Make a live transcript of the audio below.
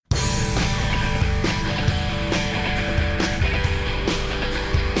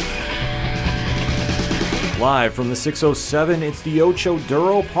Live from the 607, it's the Ocho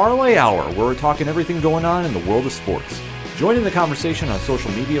Duro Parlay Hour, where we're talking everything going on in the world of sports. Join in the conversation on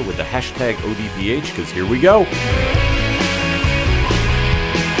social media with the hashtag ODPH, because here we go.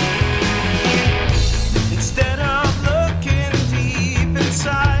 Instead of looking deep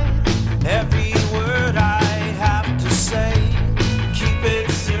inside, every word I have to say, keep it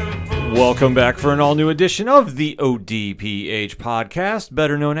simple. Welcome back for an all-new edition of the ODPH podcast,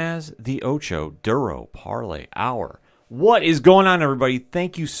 better known as the Ocho Duro Parlay Hour. What is going on, everybody?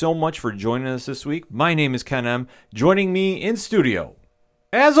 Thank you so much for joining us this week. My name is Ken M. Joining me in studio,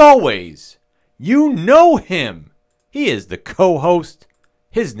 as always, you know him. He is the co-host.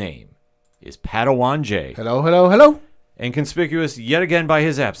 His name is Padawan J. Hello, hello, hello. And conspicuous yet again by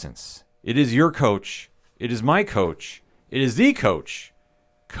his absence, it is your coach. It is my coach. It is the coach,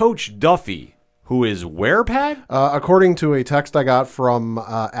 Coach Duffy, who is where, Pat? According to a text I got from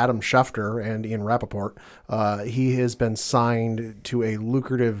Adam Schefter and Ian Rappaport, he has been signed to a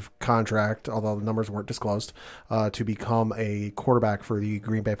lucrative contract, although the numbers weren't disclosed, to become a quarterback for the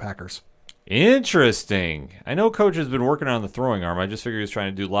Green Bay Packers. Interesting. I know Coach has been working on the throwing arm. I just figured he was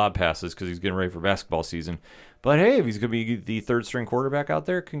trying to do lob passes because he's getting ready for basketball season. But hey, if he's going to be the third-string quarterback out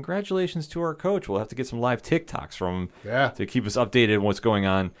there, congratulations to our coach. We'll have to get some live TikToks from him to keep us updated on what's going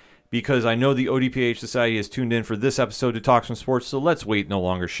on, because I know the ODPH Society has tuned in for this episode to talk some sports, so let's wait no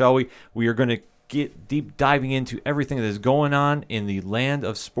longer, shall we? We are going to get deep diving into everything that is going on in the land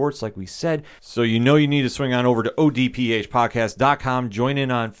of sports, like we said. So you know you need to swing on over to odphpodcast.com, join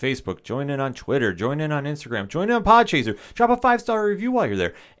in on Facebook, join in on Twitter, join in on Instagram, join in on Podchaser, drop a 5-star review while you're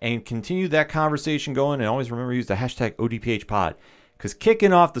there, and continue that conversation going. And always remember to use the hashtag ODPHpod, because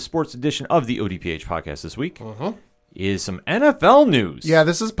kicking off the sports edition of the ODPH podcast this week is some NFL news. Yeah,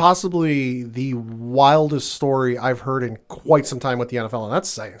 this is possibly the wildest story I've heard in quite some time with the NFL, and that's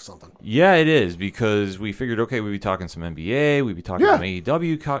saying something. Yeah, it is, because we figured, okay, we'd be talking some NBA, we'd be talking some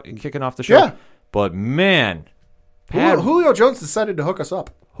AEW kicking off the show. Yeah. But man, Julio Jones decided to hook us up.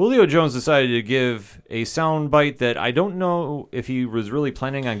 Julio Jones decided to give a soundbite that I don't know if he was really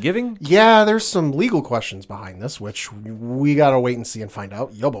planning on giving. Yeah, there's some legal questions behind this, which we got to wait and see and find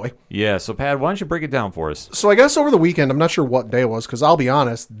out. Yo, boy. Yeah, so Pat, why don't you break it down for us? So I guess over the weekend, I'm not sure what day it was, because I'll be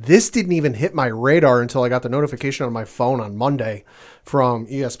honest, this didn't even hit my radar until I got the notification on my phone on Monday from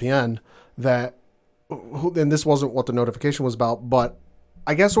ESPN that, and this wasn't what the notification was about, but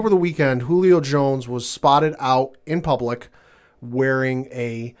I guess over the weekend, Julio Jones was spotted out in public wearing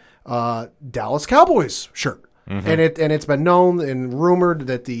a Dallas Cowboys shirt. And it's been known and rumored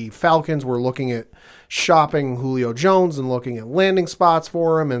that the Falcons were looking at shopping Julio Jones and looking at landing spots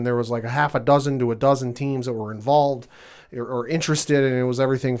for him, and there was like a half a dozen to a dozen teams that were involved or interested, and it was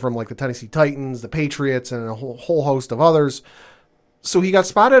everything from like the Tennessee Titans, the Patriots, and a whole host of others. So he got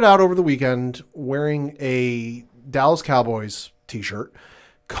spotted out over the weekend wearing a Dallas Cowboys t-shirt.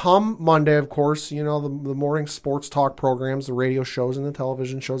 Come Monday, of course, you know, the morning sports talk programs, the radio shows and the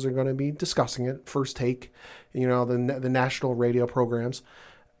television shows are going to be discussing it. First Take, you know, the national radio programs.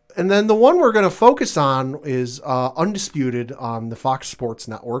 And then the one we're going to focus on is Undisputed on the Fox Sports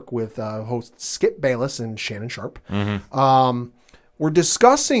Network with hosts Skip Bayless and Shannon Sharp. We're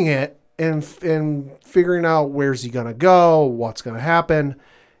discussing it and figuring out where's he going to go, what's going to happen.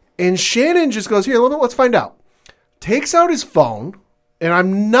 And Shannon just goes, here, let's find out. Takes out his phone. And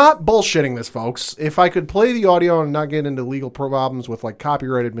I'm not bullshitting this, folks. If I could play the audio and not get into legal problems with like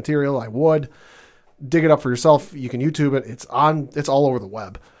copyrighted material, I would. Dig it up for yourself. You can YouTube it. It's all over the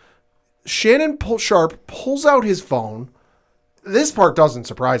web. Shannon Sharp pulls out his phone. This part doesn't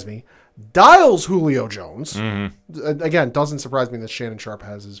surprise me. Dials Julio Jones. Again, doesn't surprise me that Shannon Sharp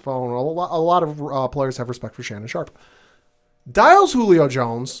has his phone. A lot of players have respect for Shannon Sharp. Dials Julio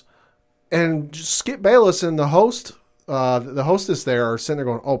Jones, and Skip Bayless and the hostess there are sitting there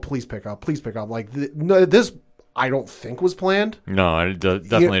going, "Oh, please pick up, please pick up." Like this, I don't think was planned. No, it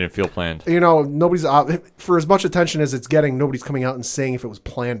definitely didn't feel planned. You know, nobody's for as much attention as it's getting. Nobody's coming out and saying if it was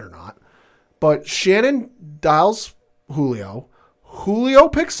planned or not. But Shannon dials Julio. Julio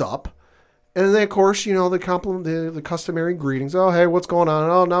picks up, and then of course, you know, the customary greetings. Oh, hey, what's going on?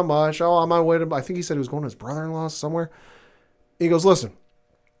 Oh, not much. Oh, on my way to. I think he said he was going to his brother-in-law somewhere. He goes, "Listen,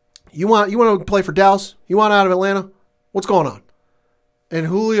 you want to play for Dallas? You want out of Atlanta? What's going on?" And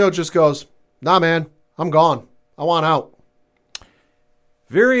Julio just goes, "Nah, man, I'm gone. I want out."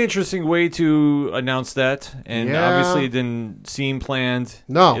 Very interesting way to announce that. And Yeah. obviously it didn't seem planned.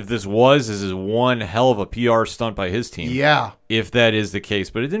 No. If this is one hell of a PR stunt by his team. Yeah. If that is the case.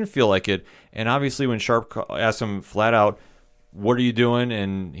 But it didn't feel like it. And obviously when Sharp asked him flat out, "What are you doing?"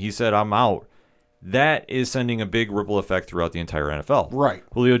 and he said, "I'm out," that is sending a big ripple effect throughout the entire NFL. Right.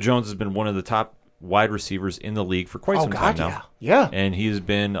 Julio Jones has been one of the top wide receivers in the league for quite some time now. Yeah. And he has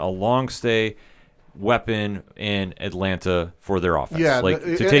been a long stay weapon in Atlanta for their offense. Yeah,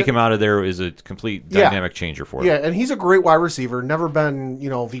 to take him out of there is a complete dynamic changer for them. Yeah, and he's a great wide receiver. Never been,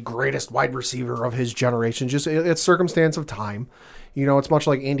 the greatest wide receiver of his generation. Just it's circumstance of time. It's much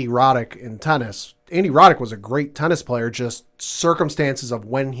like Andy Roddick in tennis. Andy Roddick was a great tennis player, just circumstances of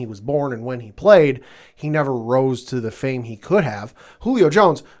when he was born and when he played, he never rose to the fame he could have. Julio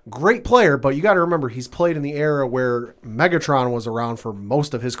Jones, great player, but you got to remember he's played in the era where Megatron was around for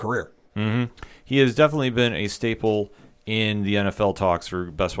most of his career. Mm-hmm. He has definitely been a staple in the NFL talks for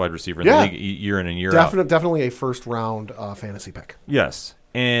best wide receiver in the league year in and year out. Definitely a first-round fantasy pick. Yes,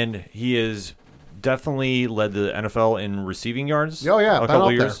 and he has definitely led the NFL in receiving yards. Oh, yeah, a couple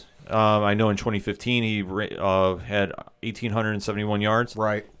of years. I know in 2015 he had 1,871 yards.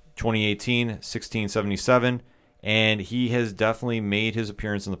 Right. 2018, 1,677. And he has definitely made his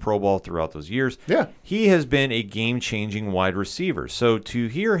appearance in the Pro Bowl throughout those years. Yeah. He has been a game-changing wide receiver. So to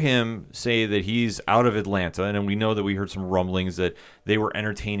hear him say that he's out of Atlanta, and we know that we heard some rumblings that they were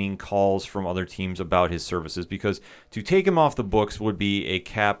entertaining calls from other teams about his services, because to take him off the books would be a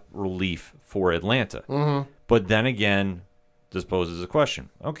cap relief for Atlanta. Mm-hmm. But then again, this poses a question.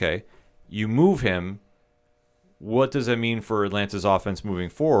 Okay, you move him. What does that mean for Atlanta's offense moving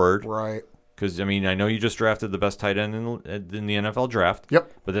forward? Right. Because, I know you just drafted the best tight end in the NFL draft.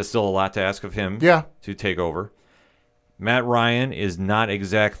 Yep. But that's still a lot to ask of him to take over. Matt Ryan is not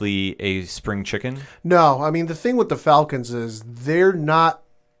exactly a spring chicken. No, the thing with the Falcons is they're not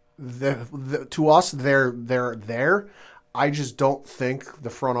to us. They're there. I just don't think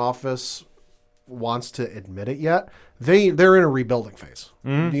the front office wants to admit it yet. They're in a rebuilding phase.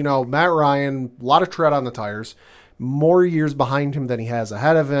 Mm-hmm. Matt Ryan, a lot of tread on the tires, more years behind him than he has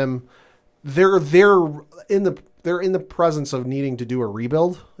ahead of him. They're in the presence of needing to do a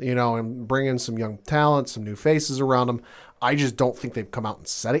rebuild, and bring in some young talent, some new faces around them. I just don't think they've come out and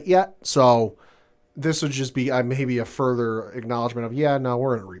said it yet. So this would just be maybe a further acknowledgement of,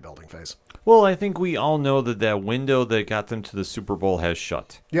 we're in a rebuilding phase. Well, I think we all know that window that got them to the Super Bowl has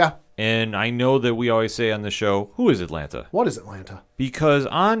shut. Yeah. And I know that we always say on the show, who is Atlanta? What is Atlanta? Because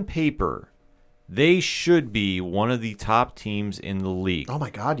on paper, they should be one of the top teams in the league. Oh my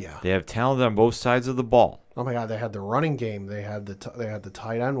God, yeah. They have talent on both sides of the ball. Oh my God, they had the running game. They had the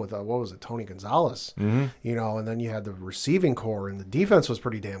tight end with Tony Gonzalez. Mm-hmm. And then you had the receiving core, and the defense was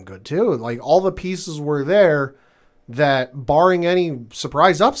pretty damn good too. Like all the pieces were there that, barring any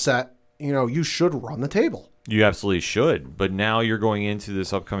surprise upset, you should run the table. You absolutely should. But now you're going into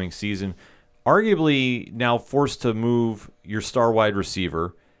this upcoming season, arguably now forced to move your star wide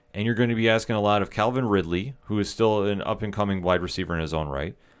receiver. And you're going to be asking a lot of Calvin Ridley, who is still an up-and-coming wide receiver in his own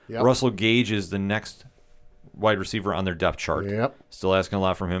right. Yep. Russell Gage is the next wide receiver on their depth chart. Yep. Still asking a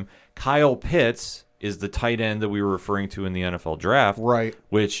lot from him. Kyle Pitts is the tight end that we were referring to in the NFL draft. Right.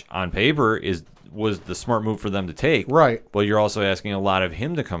 Which, on paper, was the smart move for them to take. Right. But you're also asking a lot of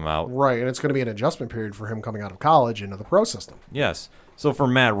him to come out. Right, and it's going to be an adjustment period for him coming out of college into the pro system. Yes. So for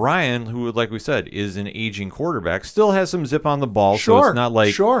Matt Ryan, who, like we said, is an aging quarterback, still has some zip on the ball. Sure. So it's not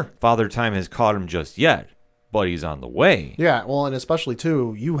like Sure. Father Time has caught him just yet, but he's on the way. Yeah, well, and especially,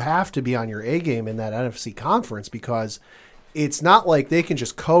 too, you have to be on your A game in that NFC conference, because it's not like they can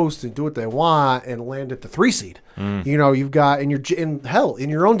just coast and do what they want and land at the 3 seed. You've got, in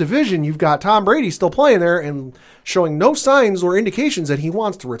your own division, you've got Tom Brady still playing there and showing no signs or indications that he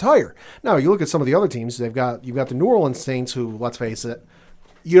wants to retire. Now, you look at some of the other teams, you've got the New Orleans Saints, who, let's face it,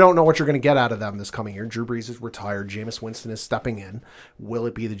 you don't know what you're going to get out of them this coming year. Drew Brees is retired. Jameis Winston is stepping in. Will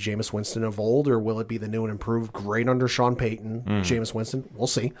it be the Jameis Winston of old, or will it be the new and improved, great under Sean Payton, Jameis Winston? We'll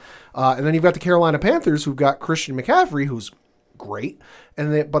see. And then you've got the Carolina Panthers, who've got Christian McCaffrey, who's great,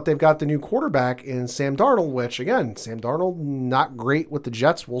 but they've got the new quarterback in Sam Darnold, which, again, Sam Darnold, not great with the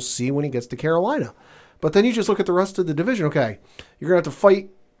Jets. We'll see when he gets to Carolina. But then you just look at the rest of the division. Okay, you're going to have to fight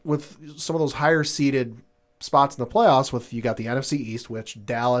with some of those higher-seeded spots in the playoffs. You got the NFC East, which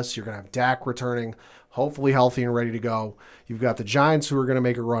Dallas, you're going to have Dak returning, hopefully healthy and ready to go. You've got the Giants, who are going to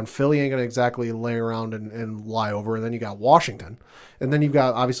make a run. Philly ain't going to exactly lay around and lie over. And then you got Washington. And then you've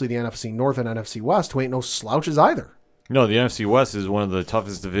got, obviously, the NFC North and NFC West, who ain't no slouches either. No, the NFC West is one of the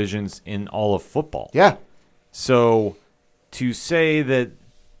toughest divisions in all of football. Yeah. So to say that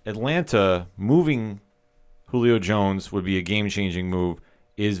Atlanta moving Julio Jones would be a game-changing move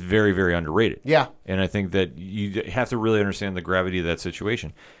is very, very underrated. Yeah. And I think that you have to really understand the gravity of that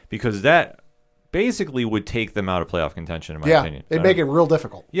situation, because that basically would take them out of playoff contention, in my opinion. It'd make it real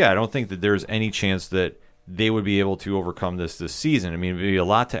difficult. Yeah, I don't think that there's any chance that they would be able to overcome this season. I mean, it would be a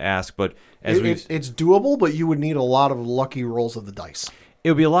lot to ask, but it's doable, but you would need a lot of lucky rolls of the dice. It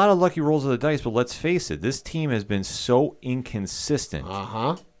would be a lot of lucky rolls of the dice, but let's face it, this team has been so inconsistent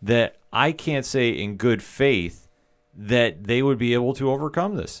that I can't say in good faith that they would be able to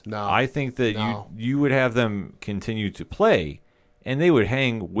overcome this. No. I think that you would have them continue to play, and they would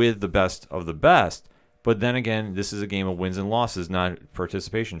hang with the best of the best. But then again, this is a game of wins and losses, not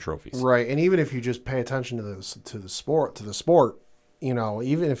participation trophies. Right, and even if you just pay attention to the sport, you know,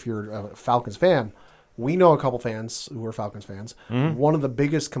 even if you're a Falcons fan, we know a couple fans who are Falcons fans. Mm-hmm. One of the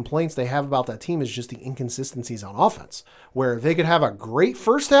biggest complaints they have about that team is just the inconsistencies on offense, where they could have a great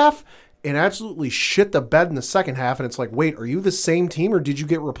first half and absolutely shit the bed in the second half, and it's like, wait, are you the same team, or did you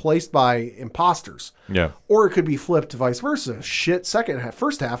get replaced by imposters? Yeah. Or it could be flipped vice versa. Shit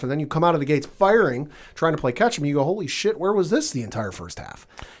first half, and then you come out of the gates firing, trying to play catch 'em, you go, holy shit, where was this the entire first half?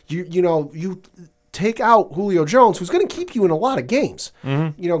 You take out Julio Jones, who's going to keep you in a lot of games.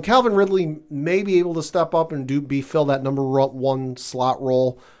 Mm-hmm. You know, Calvin Ridley may be able to step up and fill that number one slot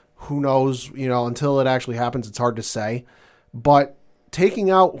role. Who knows? You know, until it actually happens, it's hard to say. But taking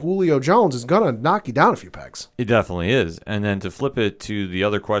out Julio Jones is going to knock you down a few pegs. It definitely is. And then to flip it to the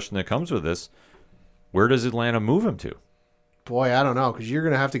other question that comes with this, where does Atlanta move him to? Boy, I don't know, because you're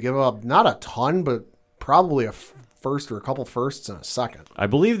going to have to give up not a ton, but probably a first or a couple firsts and a second. I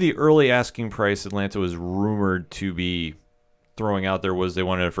believe the early asking price Atlanta was rumored to be throwing out there was they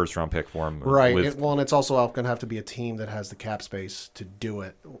wanted a first-round pick for him. Right. And it's also going to have to be a team that has the cap space to do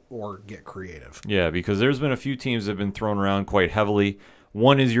it or get creative. Yeah, because there's been a few teams that have been thrown around quite heavily.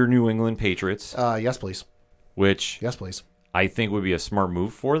 One is your New England Patriots. Yes, please. Yes, please. I think would be a smart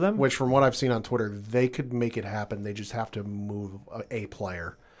move for them. Which, from what I've seen on Twitter, they could make it happen. They just have to move a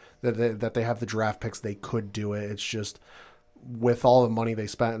player. That they have the draft picks, they could do it. It's just with all the money they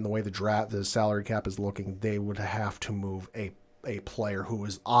spent and the way the salary cap is looking, they would have to move a player who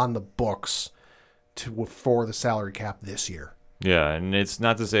is on the books for the salary cap this year. Yeah, and it's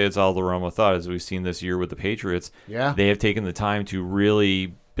not to say it's all the realm of thought, as we've seen this year with the Patriots. Yeah. They have taken the time to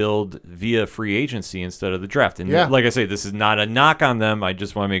really build via free agency instead of the draft. And like I say, this is not a knock on them. I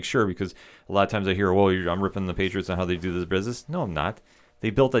just want to make sure, because a lot of times I hear, well, I'm ripping the Patriots on how they do this business. No, I'm not. They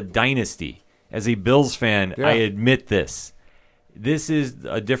built a dynasty. As a Bills fan, I admit this. This is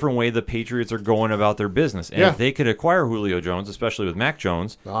a different way the Patriots are going about their business. And if they could acquire Julio Jones, especially with Mac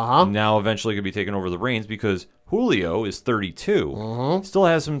Jones, now eventually could be taking over the reins, because Julio is 32, still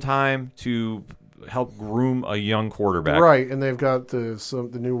has some time to help groom a young quarterback. Right, and they've got the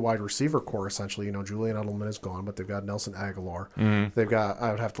new wide receiver core, essentially. You know, Julian Edelman is gone, but they've got Nelson Aguilar. They've got,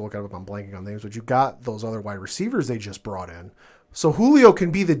 I would have to look up if I'm blanking on names, but you got those other wide receivers they just brought in. So Julio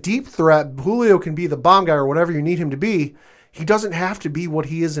can be the deep threat. Julio can be the bomb guy or whatever you need him to be. He doesn't have to be what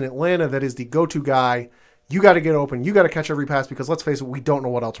he is in Atlanta, that is the go-to guy. You got to get open. You got to catch every pass, because let's face it, we don't know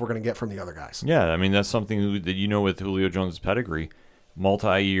what else we're going to get from the other guys. Yeah, I mean, that's something that with Julio Jones' pedigree.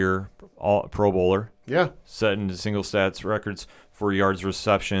 Multi-year Pro Bowler. Yeah. Setting single stats records for yards,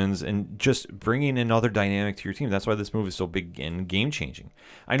 receptions, and just bringing another dynamic to your team. That's why this move is so big and game-changing.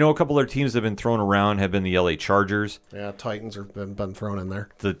 I know a couple other teams that have been thrown around have been the LA Chargers. Yeah, Titans have been thrown in there.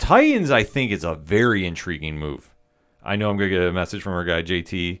 The Titans, I think, is a very intriguing move. I know I'm going to get a message from our guy,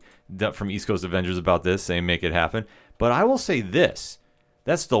 JT, from East Coast Avengers about this, saying make it happen. But I will say this.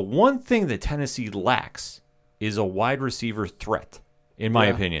 That's the one thing that Tennessee lacks, is a wide receiver threat, in my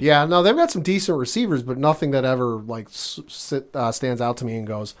opinion. Yeah, no, they've got some decent receivers, but nothing that ever stands out to me and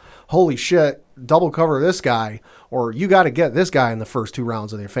goes, holy shit, double cover this guy, or you got to get this guy in the first 2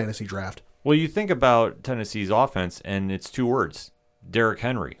 rounds of their fantasy draft. Well, you think about Tennessee's offense, and it's 2 words, Derrick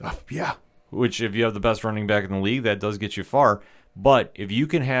Henry. Yeah. Which, if you have the best running back in the league, that does get you far. But if you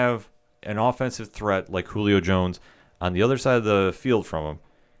can have an offensive threat like Julio Jones on the other side of the field from him,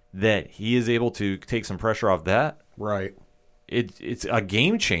 that he is able to take some pressure off that, right? It's a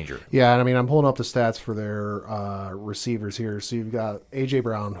game changer. Yeah, and I mean, I'm pulling up the stats for their receivers here. So you've got A.J.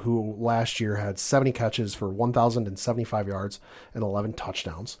 Brown, who last year had 70 catches for 1,075 yards and 11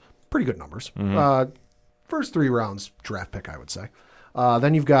 touchdowns. Pretty good numbers. First 3 rounds draft pick, I would say.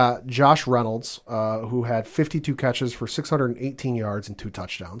 Then you've got Josh Reynolds, who had 52 catches for 618 yards and 2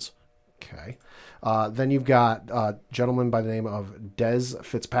 touchdowns. Okay. Then you've got a gentleman by the name of Dez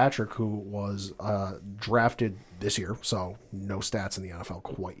Fitzpatrick, who was drafted this year, so no stats in the NFL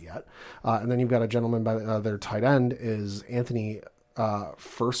quite yet. And then you've got a gentleman by their tight end is Anthony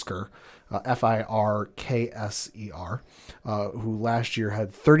Firkser, Firkser, who last year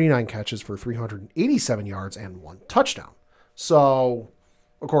had 39 catches for 387 yards and 1 touchdown. So,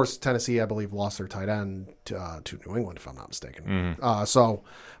 of course, Tennessee, I believe, lost their tight end to New England, if I'm not mistaken. So,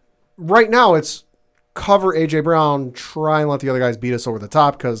 right now, it's cover A.J. Brown, try and let the other guys beat us over the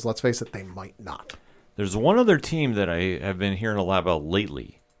top, because, let's face it, they might not. There's one other team that I have been hearing a lot about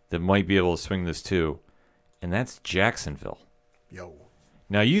lately that might be able to swing this too, and that's Jacksonville. Yo.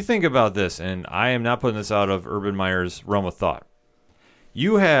 Now, you think about this, and I am not putting this out of Urban Meyer's realm of thought.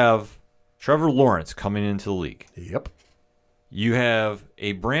 You have Trevor Lawrence coming into the league. Yep. You have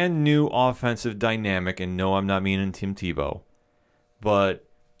a brand new offensive dynamic, and no, I'm not meaning Tim Tebow, but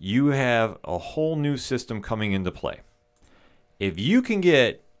you have a whole new system coming into play. If you can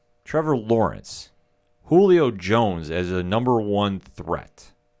get Trevor Lawrence, Julio Jones as a number one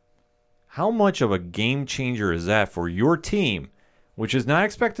threat, how much of a game changer is that for your team, which is not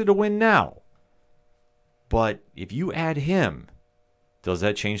expected to win now? But if you add him, does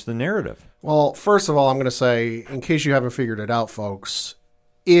that change the narrative? Well, first of all, I'm going to say, in case you haven't figured it out, folks,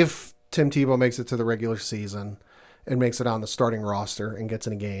 if Tim Tebow makes it to the regular season and makes it on the starting roster and gets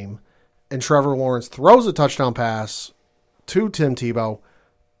in a game, and Trevor Lawrence throws a touchdown pass to Tim Tebow,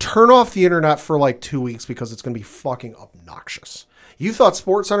 turn off the internet for like 2 weeks because it's going to be fucking obnoxious. You thought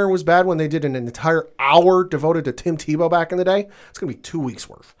SportsCenter was bad when they did an entire hour devoted to Tim Tebow back in the day? It's going to be 2 weeks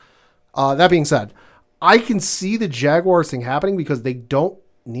worth. That being said, I can see the Jaguars thing happening because they don't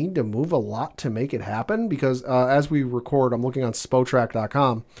need to move a lot to make it happen because as we record, I'm looking on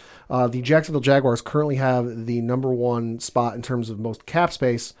Spotrac.com, the Jacksonville Jaguars currently have the number one spot in terms of most cap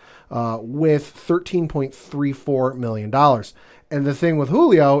space with $13.34 million. And the thing with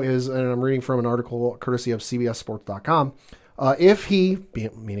Julio is, and I'm reading from an article courtesy of CBSSports.com, if he,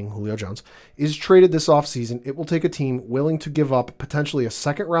 meaning Julio Jones, is traded this offseason, it will take a team willing to give up potentially a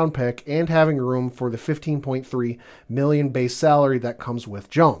second-round pick and having room for the $15.3 million base salary that comes with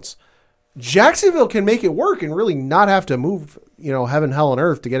Jones. Jacksonville can make it work and really not have to move, heaven, hell, and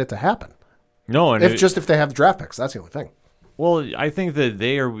earth to get it to happen. No, and if they have the draft picks, that's the only thing. Well, I think that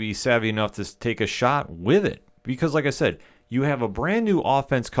they are be savvy enough to take a shot with it because, like I said, you have a brand new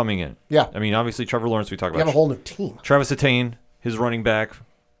offense coming in. Yeah. I mean, obviously, Trevor Lawrence, we talked about. You have a whole new team. Travis Etienne, his running back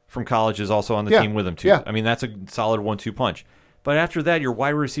from college, is also on the team with him, too. Yeah. I mean, that's a solid 1-2 punch. But after that, your wide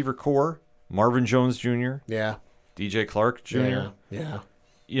receiver core, Marvin Jones Jr., Yeah. DJ Clark Jr., Yeah.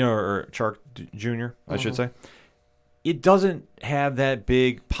 or Chark Jr., I should say. It doesn't have that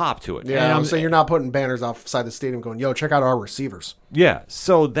big pop to it. Yeah, so you're not putting banners outside the stadium going, yo, check out our receivers. Yeah,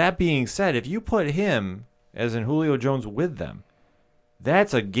 so that being said, if you put him, as in Julio Jones, with them,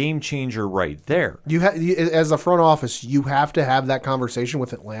 that's a game changer right there. As a front office, you have to have that conversation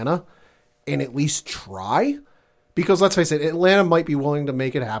with Atlanta and at least try. Because let's face it, Atlanta might be willing to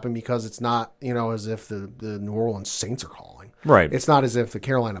make it happen because it's not, as if the New Orleans Saints are calling. Right. It's not as if the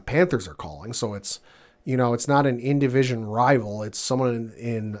Carolina Panthers are calling. So it's, it's not an in-division rival. It's someone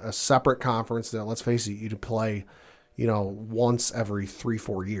in a separate conference that, let's face it, you'd play, once every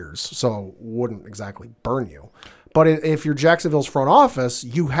 3-4 years. So wouldn't exactly burn you. But if you're Jacksonville's front office,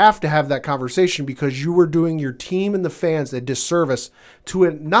 you have to have that conversation because you were doing your team and the fans a disservice to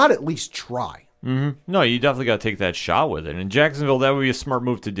not at least try. Mm-hmm. No, you definitely got to take that shot with it. And Jacksonville, that would be a smart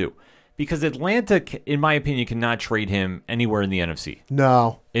move to do. Because Atlanta, in my opinion, cannot trade him anywhere in the NFC.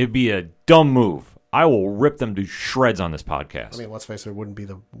 No. It'd be a dumb move. I will rip them to shreds on this podcast. I mean, let's face it, it wouldn't be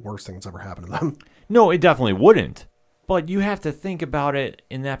the worst thing that's ever happened to them. No, it definitely wouldn't. But you have to think about it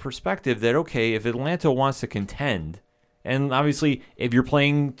in that perspective that, okay, if Atlanta wants to contend, and obviously if you're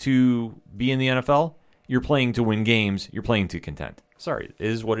playing to be in the NFL, you're playing to win games, you're playing to contend. Sorry, it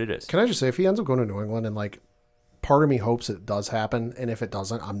is what it is. Can I just say, if he ends up going to New England and, part of me hopes it does happen, and if it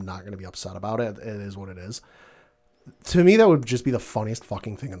doesn't, I'm not going to be upset about it. It is what it is. To me, that would just be the funniest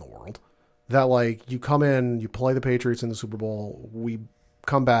fucking thing in the world. That, you come in, you play the Patriots in the Super Bowl, we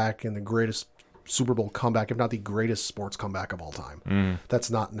come back in the greatest Super Bowl comeback, if not the greatest sports comeback of all time.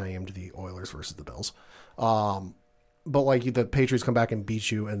 That's not named the Oilers versus the Bills. But the Patriots come back and beat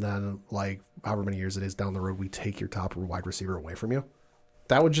you, and then however many years it is down the road, we take your top wide receiver away from you.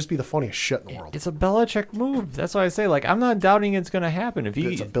 That would just be the funniest shit in the world. It's a Belichick move. That's why I say, I'm not doubting it's going to happen.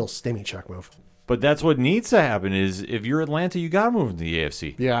 It's a Bill Stimmy-check move. But that's what needs to happen is if you're Atlanta, you got to move to the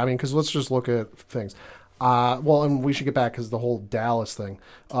AFC. Yeah, I mean, because let's just look at things. And we should get back because the whole Dallas thing.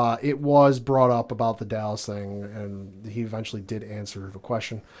 It was brought up about the Dallas thing, and he eventually did answer the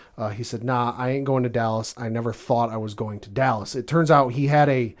question. He said, "Nah, I ain't going to Dallas. I never thought I was going to Dallas." It turns out he had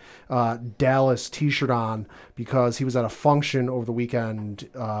a Dallas T-shirt on because he was at a function over the weekend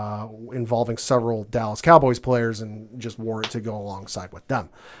involving several Dallas Cowboys players, and just wore it to go alongside with them.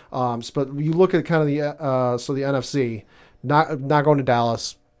 But you look at kind of the NFC, not going to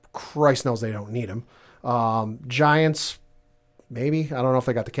Dallas. Christ knows they don't need him. Giants, maybe. I don't know if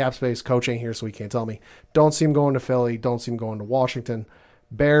they got the cap space. Coach ain't here, so he can't tell me. Don't see him going to Philly. Don't see him going to Washington.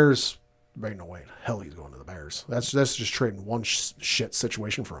 Bears, there ain't no way in hell he's going to the Bears. That's just trading one shit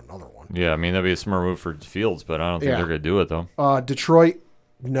situation for another one. Yeah, I mean, that'd be a smart move for Fields, but I don't think Yeah. they're going to do it, though. Detroit,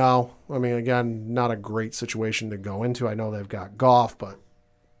 no. I mean, again, not a great situation to go into. I know they've got Goff, but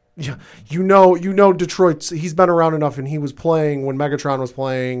yeah, you know, Detroit. He's been around enough, and he was playing when Megatron was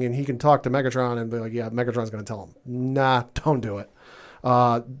playing, and he can talk to Megatron and be like, "Yeah, Megatron's going to tell him, nah, don't do it."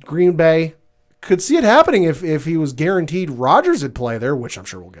 Green Bay could see it happening if he was guaranteed Rodgers would play there, which I'm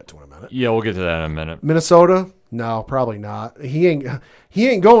sure we'll get to in a minute. Yeah, we'll get to that in a minute. Minnesota, no, probably not. He ain't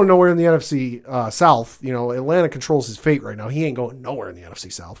going nowhere in the NFC South. You know, Atlanta controls his fate right now. He ain't going nowhere in the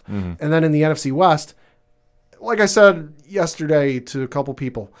NFC South. And then in the NFC West, like I said yesterday to a couple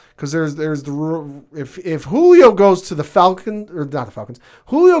people, because there's the if Julio goes to the Falcons, or not the Falcons,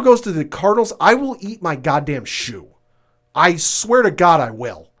 Julio goes to the Cardinals, I will eat my goddamn shoe. I swear to God I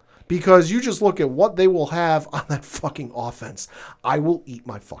will. Because you just look at what they will have on that fucking offense. I will eat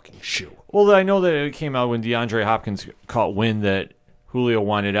my fucking shoe. Well, I know that it came out when DeAndre Hopkins caught wind that Julio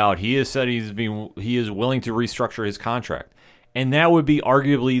wanted out. He has said he is willing to restructure his contract. And that would be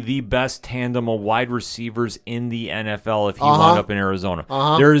arguably the best tandem of wide receivers in the NFL if he wound up in Arizona.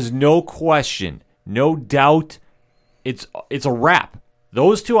 There is no question, no doubt. It's a wrap.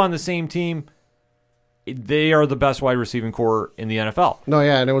 Those two on the same team, they are the best wide receiving core in the NFL. No,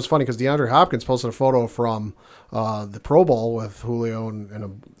 yeah, and it was funny because DeAndre Hopkins posted a photo from the Pro Bowl with Julio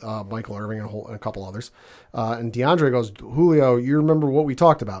and Michael Irving and a couple others. And DeAndre goes, Julio, you remember what we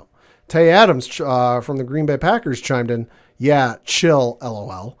talked about? Tay Adams from the Green Bay Packers chimed in, yeah, chill,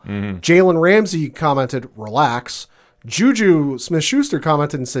 LOL. Jalen Ramsey commented, relax. Juju Smith-Schuster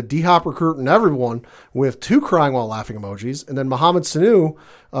commented and said, D-Hop recruiting everyone with 2 crying while laughing emojis. And then Mohamed Sanu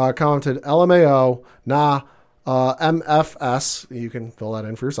commented, LMAO, nah, MFS, you can fill that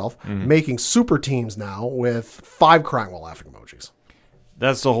in for yourself, making super teams now with 5 crying while laughing emojis.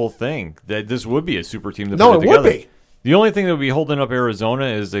 That's the whole thing. That this would be a super team. No, it would be. The only thing that would be holding up Arizona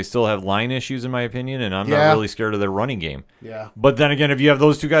is they still have line issues, in my opinion, and I'm not really scared of their running game. Yeah. But then again, if you have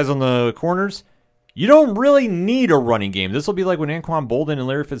those 2 guys on the corners, you don't really need a running game. This will be like when Anquan Bolden and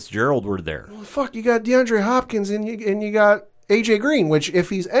Larry Fitzgerald were there. Well, fuck, you got DeAndre Hopkins and you got A.J. Green, which if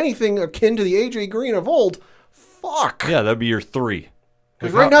he's anything akin to the A.J. Green of old, fuck. Yeah, that'd be your 3.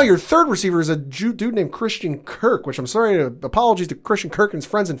 Because right now your third receiver is a dude named Christian Kirk, which I'm sorry to apologies to Christian Kirk and his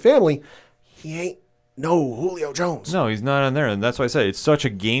friends and family. He ain't no Julio Jones. No, he's not on there, and that's why I said it's such a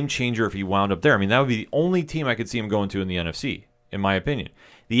game changer if he wound up there. I mean, that would be the only team I could see him going to in the NFC, in my opinion.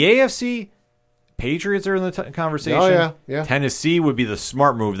 The AFC, Patriots are in the conversation. Oh, yeah. Tennessee would be the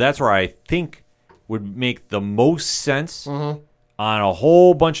smart move. That's where I think would make the most sense on a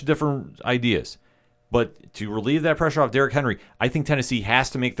whole bunch of different ideas. But to relieve that pressure off Derrick Henry, I think Tennessee has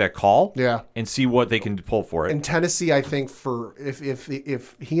to make that call and see what they can pull for it. In Tennessee, I think for if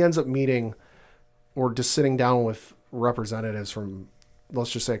he ends up meeting or just sitting down with representatives from,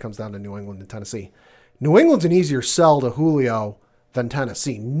 let's just say it comes down to New England and Tennessee. New England's an easier sell to Julio than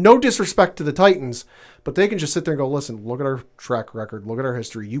Tennessee. No disrespect to the Titans, but they can just sit there and go, listen, look at our track record, look at our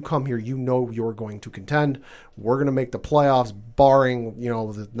history. You come here, you know you're going to contend. We're going to make the playoffs, barring,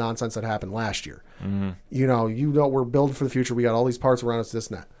 the nonsense that happened last year. You know we're building for the future. We got all these parts around us, this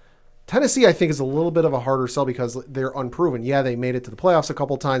and that. Tennessee, I think, is a little bit of a harder sell because they're unproven. Yeah, they made it to the playoffs a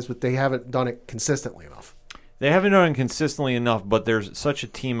couple of times, but they haven't done it consistently enough. They haven't done it consistently enough, but there's such a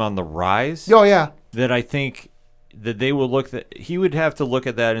team on the rise. Oh, yeah. That I think that they will he would have to look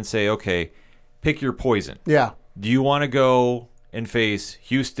at that and say, okay, pick your poison. Yeah. Do you want to go and face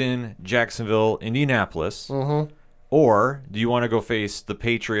Houston, Jacksonville, Indianapolis? Or do you want to go face the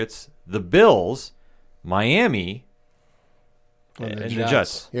Patriots, the Bills, Miami, and the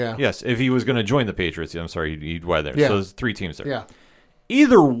Jets? Yeah. Yes, if he was going to join the Patriots, I'm sorry, he'd why there. Yeah. So there's 3 teams there. Yeah.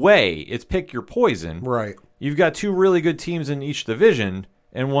 Either way, it's pick your poison. Right. You've got 2 really good teams in each division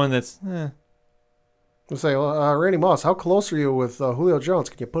and one that's Let's say, Randy Moss, how close are you with Julio Jones?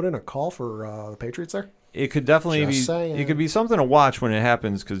 Can you put in a call for the Patriots there? It could definitely Just be. saying. It could be something to watch when it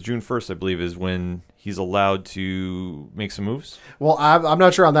happens because June 1st, I believe, is when he's allowed to make some moves. Well, I'm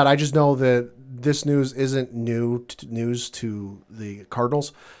not sure on that. I just know that this news isn't news to the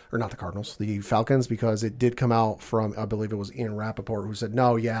Cardinals, or not the Cardinals, the Falcons, because it did come out from, I believe it was Ian Rappaport, who said,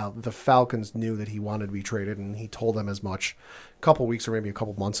 no, yeah, the Falcons knew that he wanted to be traded, and he told them as much a couple weeks or maybe a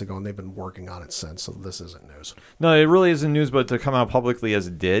couple months ago, and they've been working on it since, so this isn't news. No, it really isn't news, but to come out publicly as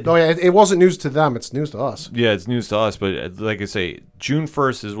it did. Oh, yeah, it wasn't news to them. It's news to us. Yeah, it's news to us, but like I say, June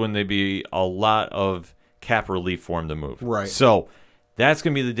 1st is when there'd be a lot of cap relief for him to move. Right. So that's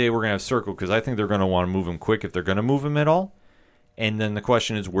going to be the day we're going to have circled because I think they're going to want to move him quick if they're going to move him at all. And then the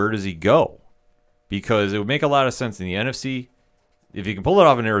question is, where does he go? Because it would make a lot of sense in the NFC. If you can pull it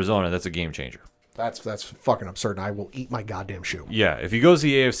off in Arizona, that's a game changer. That's fucking absurd. And I will eat my goddamn shoe. Yeah, if he goes to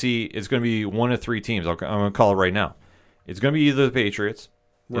the AFC, it's going to be one of 3 teams. I'm going to call it right now. It's going to be either the Patriots,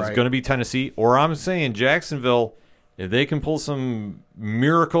 it's Right. going to be Tennessee, or I'm saying Jacksonville, if they can pull some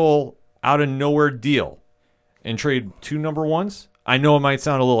miracle out of nowhere deal and trade 2 number 1s. I know it might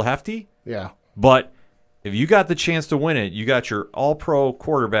sound a little hefty, Yeah. but if you got the chance to win it, you got your all-pro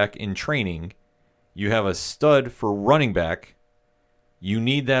quarterback in training, you have a stud for running back, you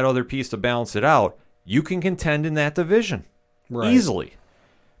need that other piece to balance it out, you can contend in that division Right. easily.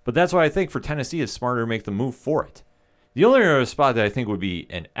 But that's why I think for Tennessee, it's smarter to make the move for it. The only other spot that I think would be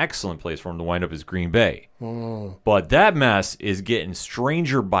an excellent place for him to wind up is Green Bay. But that mess is getting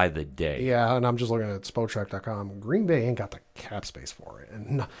stranger by the day. Yeah, and I'm just looking at Spotrac.com. Green Bay ain't got the cap space for it.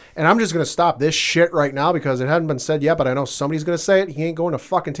 And I'm just going to stop this shit right now because it hadn't been said yet, but I know somebody's going to say it. He ain't going to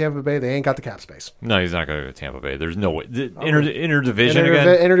fucking Tampa Bay. They ain't got the cap space. No, he's not going to go to Tampa Bay. There's no way. Interdivision again?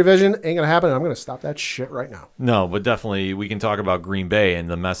 Interdivision ain't going to happen. And I'm going to stop that shit right now. No, but definitely we can talk about Green Bay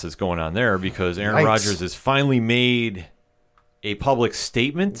and the mess that's going on there because Aaron Yikes. Rodgers has finally made a public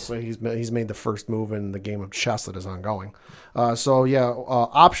statement. So he's made the first move in the game of chess that is ongoing. Optional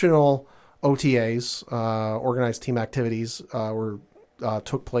OTAs, organized team activities,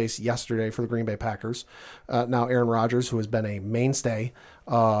 took place yesterday for the Green Bay Packers. Now Aaron Rodgers, who has been a mainstay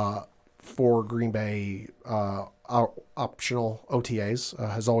for Green Bay optional OTAs,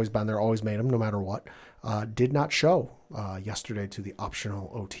 has always been there, always made them, no matter what. Did not show yesterday to the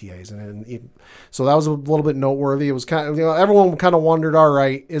optional OTAs, so that was a little bit noteworthy. It was kind of, everyone kind of wondered, all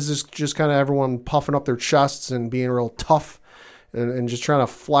right, is this just kind of everyone puffing up their chests and being real tough and just trying to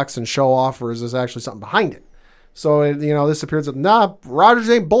flex and show off, or is this actually something behind it? So this appears that Rodgers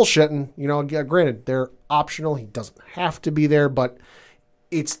ain't bullshitting. Granted, they're optional. He doesn't have to be there, but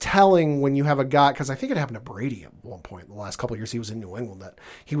it's telling when you have a guy, because I think it happened to Brady at one point in the last couple of years. He was in New England, that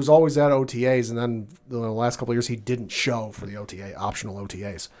he was always at OTAs, and then the last couple of years he didn't show for the optional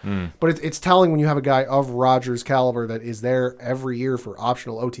OTAs. But it's telling when you have a guy of Rodgers' caliber that is there every year for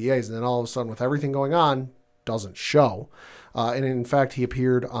optional OTAs, and then all of a sudden with everything going on, doesn't show. And in fact, he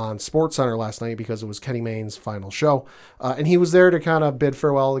appeared on SportsCenter last night because it was Kenny Mayne's final show, and he was there to kind of bid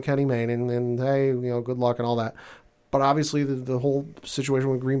farewell to Kenny Mayne and hey, good luck and all that. But obviously, the whole situation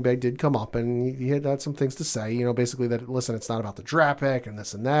with Green Bay did come up, and he had some things to say. Basically that, listen, it's not about the draft pick and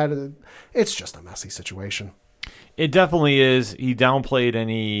this and that. It's just a messy situation. It definitely is. He downplayed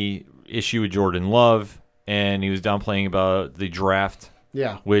any issue with Jordan Love, and he was downplaying about the draft,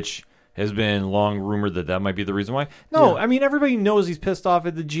 Yeah. which has been long rumored that might be the reason why. No, Yeah. I mean, everybody knows he's pissed off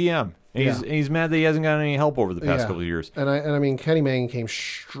at the GM. And Yeah. he's mad that he hasn't gotten any help over the past couple of years. And I mean, Kenny Mayne came,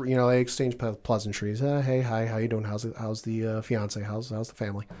 they exchanged pleasantries. Hey, hi, how you doing? How's the fiance? How's the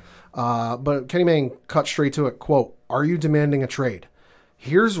family? But Kenny Mayne cut straight to it. Quote, "Are you demanding a trade?"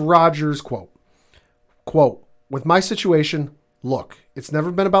 Here's Rodgers' quote. Quote, "With my situation, look, it's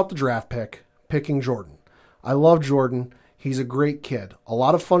never been about the draft picking Jordan. I love Jordan. He's a great kid. A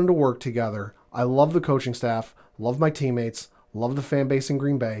lot of fun to work together. I love the coaching staff. Love my teammates. Love the fan base in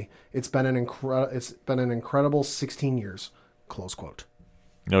Green Bay. It's been an incredible 16 years." Close quote.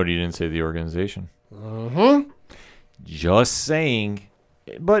 No, he didn't say the organization. Just saying.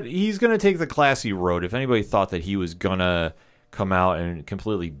 But he's going to take the classy road. If anybody thought that he was going to come out and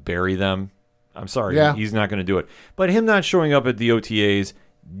completely bury them, I'm sorry. Yeah. He's not going to do it. But him not showing up at the OTAs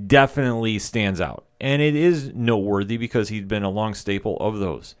definitely stands out. And it is noteworthy because he's been a long staple of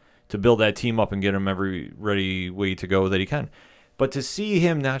those to build that team up and get him every ready way to go that he can. But to see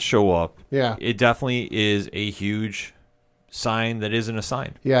him not show up, Yeah. it definitely is a huge sign that isn't a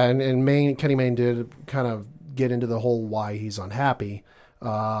sign. Yeah, and Kenny Mayne did kind of get into the whole why he's unhappy.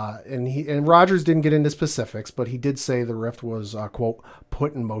 And Rodgers didn't get into specifics, but he did say the rift was, quote,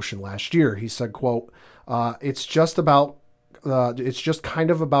 put in motion last year. He said, quote, it's just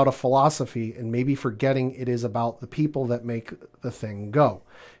kind of about a philosophy and maybe forgetting it is about the people that make the thing go.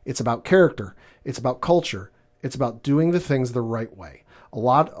 It's about character. It's about culture. It's about doing the things the right way. A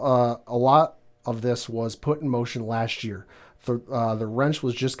lot of this was put in motion last year. The wrench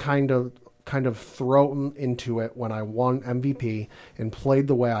was just kind of thrown into it when I won MVP and played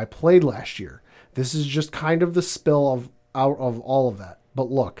the way I played last year. This is just kind of the spill out of all of that. But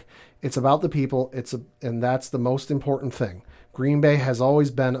look, it's about the people. And that's the most important thing. Green Bay has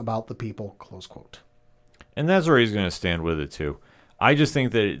always been about the people. Close quote. And that's where he's going to stand with it too. I just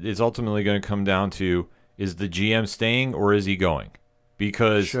think that it's ultimately going to come down to, is the GM staying or is he going?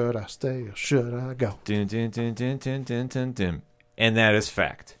 Because should I stay or should I go? Dun, dun, dun, dun, dun, dun, dun, dun. And that is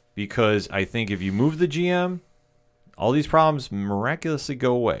fact. Because I think if you move the GM, all these problems miraculously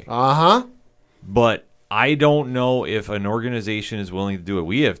go away. Uh-huh. But I don't know if an organization is willing to do it.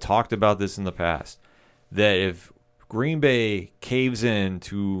 We have talked about this in the past, that if Green Bay caves in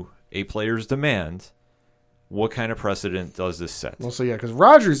to a player's demand, what kind of precedent does this set? Well, so yeah, because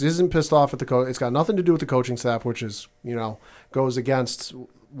Rodgers isn't pissed off at the coach. It's got nothing to do with the coaching staff, which is, goes against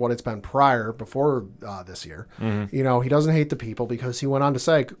what it's been before this year. Mm-hmm. He doesn't hate the people because he went on to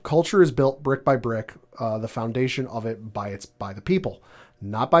say culture is built brick by brick, the foundation of it by the people,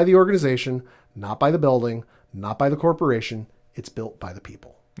 not by the organization, not by the building, not by the corporation. It's built by the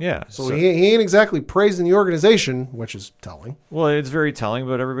people. Yeah. So he ain't exactly praising the organization, which is telling. Well, it's very telling,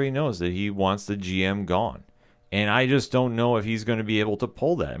 but everybody knows that he wants the GM gone. And I just don't know if he's going to be able to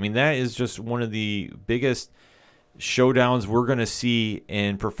pull that. I mean, that is just one of the biggest showdowns we're going to see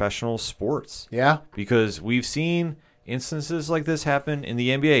in professional sports. Yeah. Because we've seen instances like this happen in the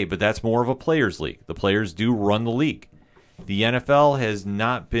NBA, but that's more of a players' league. The players do run the league. The NFL has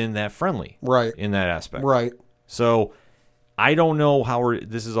not been that friendly in that aspect. Right. So I don't know how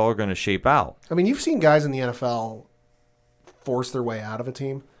this is all going to shape out. I mean, you've seen guys in the NFL force their way out of a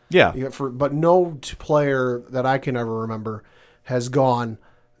team. Yeah. But no player that I can ever remember has gone,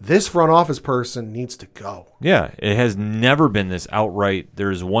 this front office person needs to go. Yeah, it has never been this outright. There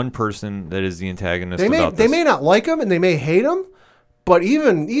is one person that is the antagonist. They may not like him and they may hate him, but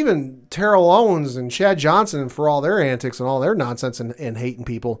even Terrell Owens and Chad Johnson, for all their antics and all their nonsense and hating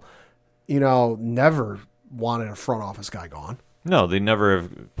people, never wanted a front office guy gone. No, they never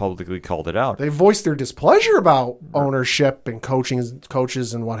have publicly called it out. They voiced their displeasure about ownership and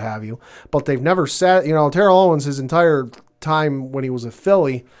coaches and what have you, but they've never said, Terrell Owens, his entire time when he was a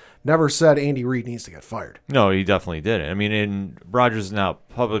Philly, never said Andy Reid needs to get fired. No, he definitely didn't. I mean, and Rodgers now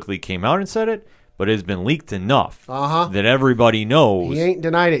publicly came out and said it, but it has been leaked enough that everybody knows. He ain't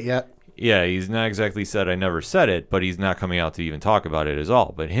denied it yet. Yeah, he's not exactly said I never said it, but he's not coming out to even talk about it at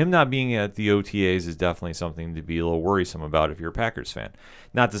all. But him not being at the OTAs is definitely something to be a little worrisome about if you're a Packers fan.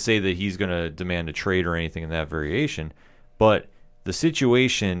 Not to say that he's going to demand a trade or anything in that variation, but the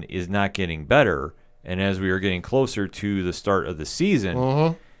situation is not getting better. And as we are getting closer to the start of the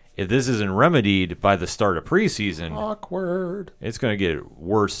season, if this isn't remedied by the start of preseason, awkward, it's going to get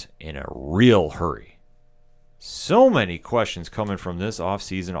worse in a real hurry. So many questions coming from this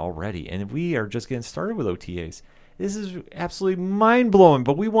offseason already, and we are just getting started with OTAs. This is absolutely mind-blowing,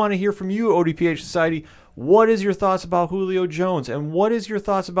 but we want to hear from you, ODPH Society. What is your thoughts about Julio Jones, and what is your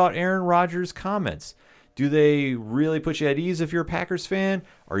thoughts about Aaron Rodgers' comments? Do they really put you at ease if you're a Packers fan?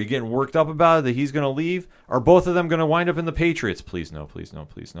 Are you getting worked up about it that he's going to leave? Are both of them going to wind up in the Patriots? Please no, please no,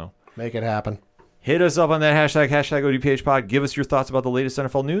 please no. Make it happen. Hit us up on that hashtag ODPHpod. Give us your thoughts about the latest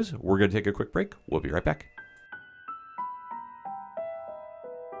NFL news. We're going to take a quick break. We'll be right back.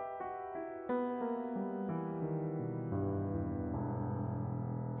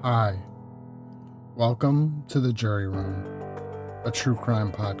 Hi, welcome to The Jury Room, a true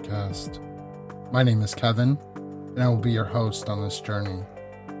crime podcast. My name is Kevin, and I will be your host on this journey.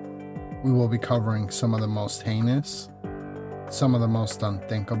 We will be covering some of the most heinous, some of the most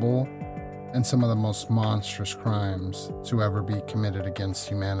unthinkable, and some of the most monstrous crimes to ever be committed against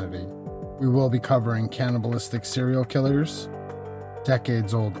humanity. We will be covering cannibalistic serial killers,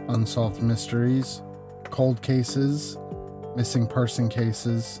 decades-old unsolved mysteries, cold cases, missing person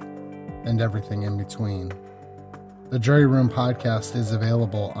cases, and everything in between. The Jury Room podcast is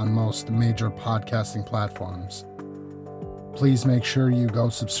available on most major podcasting platforms. Please make sure you go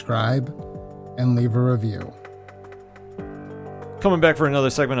subscribe and leave a review. Coming back for another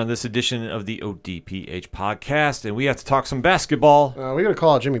segment on this edition of the ODPH podcast, and we have to talk some basketball. We got to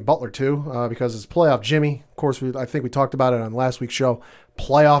call out Jimmy Butler too, because it's playoff Jimmy. Of course, I think we talked about it on last week's show.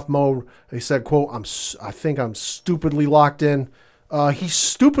 Playoff mode. He said, "quote I think I'm stupidly locked in." He's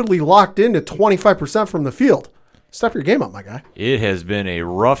stupidly locked in to 25% from the field. Step your game up, my guy. It has been a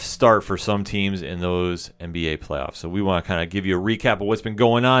rough start for some teams in those NBA playoffs. So we want to kind of give you a recap of what's been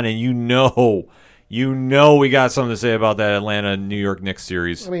going on, and you know we got something to say about that Atlanta-New York Knicks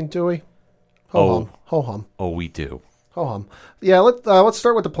series. I mean, do we? Ho hum. Oh, we do. Ho hum. Yeah, let's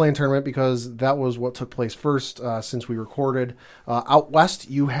start with the play-in tournament because that was what took place first since we recorded. Out west,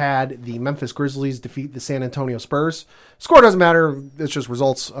 you had the Memphis Grizzlies defeat the San Antonio Spurs. Score doesn't matter. It's just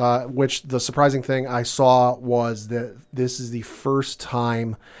results, which the surprising thing I saw was that this is the first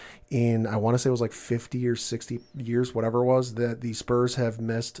time in, I want to say it was like 50 or 60 years, whatever it was, that the Spurs have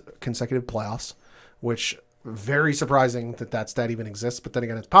missed consecutive playoffs, which very surprising that even exists. But then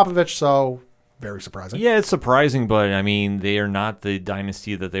again, it's Popovich, so very surprising. Yeah, it's surprising, but I mean, they are not the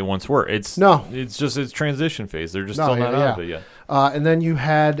dynasty that they once were. It's transition phase. They're just still not out of it yet. And then you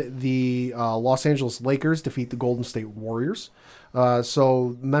had the Los Angeles Lakers defeat the Golden State Warriors.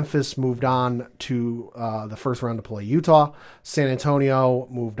 So Memphis moved on to the first round to play Utah. San Antonio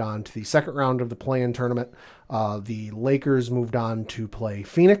moved on to the second round of the play-in tournament. The Lakers moved on to play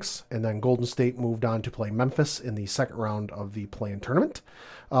Phoenix, and then Golden State moved on to play Memphis in the second round of the play-in tournament.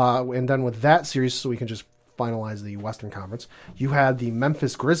 And then with that series, so we can just finalize the Western Conference, you had the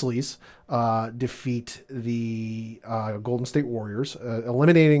Memphis Grizzlies defeat the Golden State Warriors,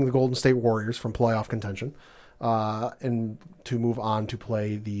 eliminating the Golden State Warriors from playoff contention. And to move on to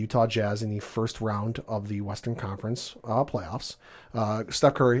play the Utah Jazz in the first round of the Western Conference playoffs.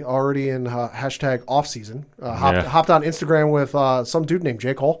 Steph Curry already in hashtag offseason. Hopped on Instagram with some dude named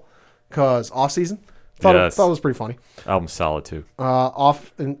J. Cole because offseason. Thought it was pretty funny. Album's solid too. Out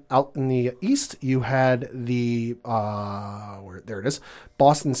in the East, you had the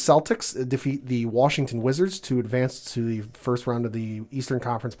Boston Celtics defeat the Washington Wizards to advance to the first round of the Eastern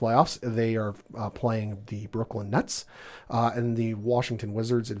Conference playoffs. They are playing the Brooklyn Nets, and the Washington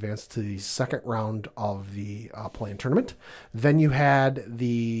Wizards advanced to the second round of the play-in tournament. Then you had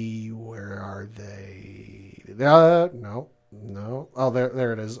the No. Oh,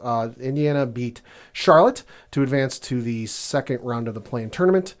 there it is. Indiana beat Charlotte to advance to the second round of the play-in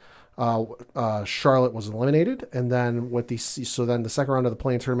tournament. Charlotte was eliminated, and then the second round of the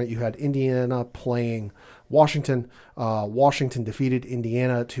play-in tournament, you had Indiana playing Washington. Washington defeated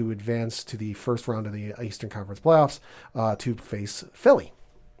Indiana to advance to the first round of the Eastern Conference playoffs to face Philly.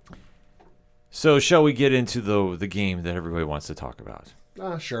 So, shall we get into the game that everybody wants to talk about?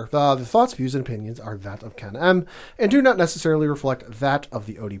 Sure. The thoughts, views, and opinions are that of Ken M. and do not necessarily reflect that of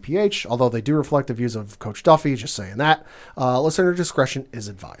the ODPH, although they do reflect the views of Coach Duffy, just saying that. Listener discretion is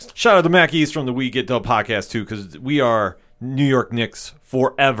advised. Shout out to Mac East from the We Get Dub podcast, too, because we are New York Knicks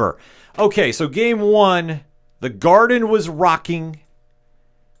forever. Okay, so game one, the Garden was rocking.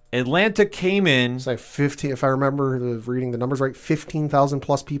 Atlanta came in. It's like 15, if I remember reading the numbers right, 15,000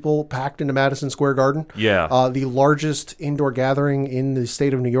 plus people packed into Madison Square Garden. Yeah. The largest indoor gathering in the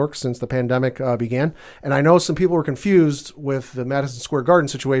state of New York since the pandemic began. And I know some people were confused with the Madison Square Garden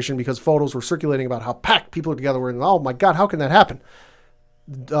situation because photos were circulating about how packed people together were. And, oh my God, how can that happen?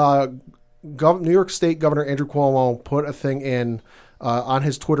 New York State Governor Andrew Cuomo put a thing in on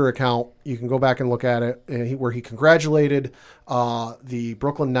his Twitter account. You can go back and look at it, where he congratulated the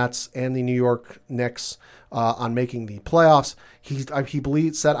Brooklyn Nets and the New York Knicks on making the playoffs. He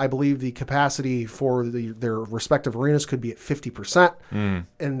said, I believe the capacity for their respective arenas could be at 50%,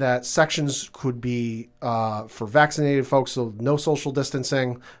 and that sections could be for vaccinated folks, so no social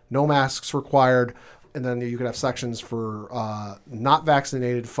distancing, no masks required. And then you could have sections for not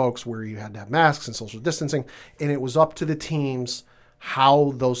vaccinated folks where you had to have masks and social distancing. And it was up to the teams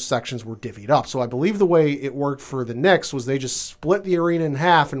how those sections were divvied up. So I believe the way it worked for the Knicks was they just split the arena in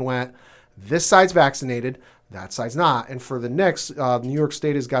half and went, this side's vaccinated, that side's not. And for the Knicks, New York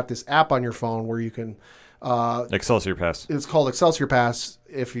State has got this app on your phone where you can... Excelsior Pass. It's called Excelsior Pass.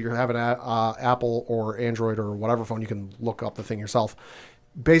 If you have an Apple or Android or whatever phone, you can look up the thing yourself.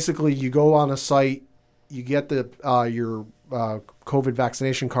 Basically, you go on a site, you get your COVID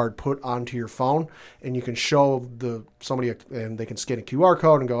vaccination card put onto your phone, and you can show somebody, and they can scan a QR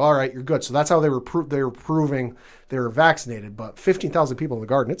code and go, all right, you're good. So that's how they were proving they were vaccinated. But 15,000 people in the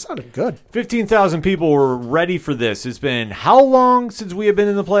Garden, it sounded good. 15,000 people were ready for this. It's been how long since we have been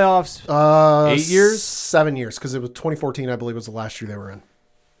in the playoffs? 8 years? 7 years, because it was 2014, I believe, was the last year they were in.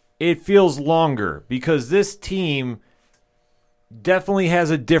 It feels longer because this team definitely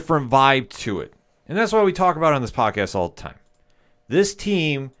has a different vibe to it. And that's why we talk about it on this podcast all the time. This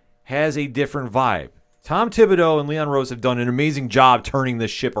team has a different vibe. Tom Thibodeau and Leon Rose have done an amazing job turning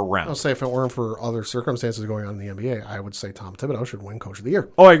this ship around. I'll say if it weren't for other circumstances going on in the NBA, I would say Tom Thibodeau should win Coach of the Year.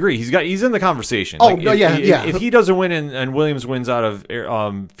 Oh, I agree. He's in the conversation. Oh, yeah. If he doesn't win and Williams wins out of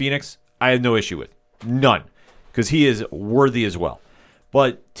Phoenix, I have no issue with. None. Because he is worthy as well.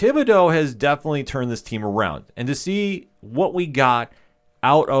 But Thibodeau has definitely turned this team around. And to see what we got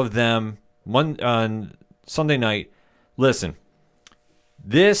out of them on Sunday night, listen,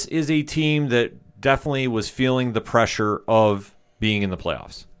 this is a team that definitely was feeling the pressure of being in the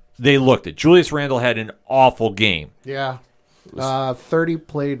playoffs. They looked it. Julius Randle had an awful game. Yeah.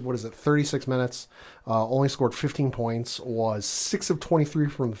 36 minutes, only scored 15 points, was 6 of 23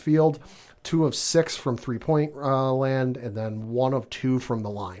 from the field, 2 of 6 from three-point land, and then 1 of 2 from the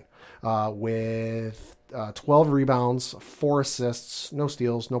line, with 12 rebounds, 4 assists, no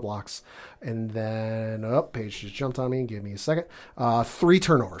steals, no blocks. And then, Paige just jumped on me. Give me a second. 3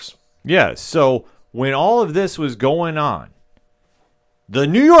 turnovers. Yeah, so when all of this was going on, the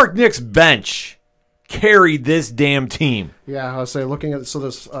New York Knicks bench carried this damn team. Yeah, I was say looking at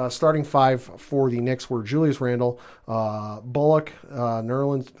this starting five for the Knicks were Julius Randle, Bullock,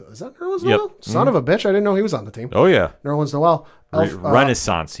 Nerlens. Is that Nerlens Yep. Noel? Son of a bitch! I didn't know he was on the team. Oh, yeah. Nerlens Noel.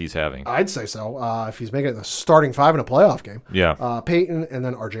 Renaissance he's having. I'd say so. If he's making it the starting five in a playoff game. Yeah. Peyton and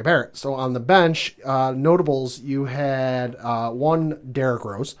then RJ Barrett. So on the bench, notables, you had one Derrick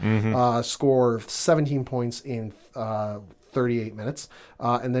Rose score 17 points in 38 minutes.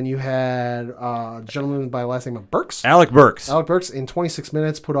 And then you had a gentleman by the last name of Burks. Alec Burks. Alec Burks in 26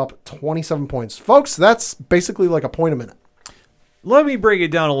 minutes put up 27 points. Folks, that's basically like a point a minute. Let me break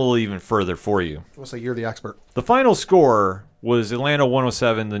it down a little even further for you. I'll say you're the expert. The final score was Atlanta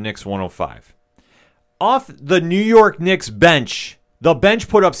 107, the Knicks 105. Off the New York Knicks bench, the bench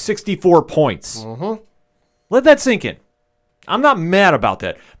put up 64 points. Let that sink in. I'm not mad about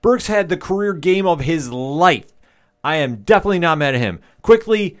that. Burks had the career game of his life. I am definitely not mad at him.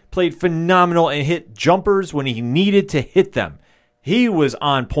 Quickly played phenomenal and hit jumpers when he needed to hit them. He was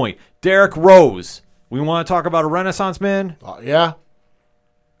on point. Derrick Rose. We want to talk about a Renaissance man? Yeah.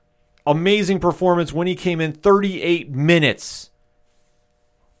 Amazing performance when he came in 38 minutes.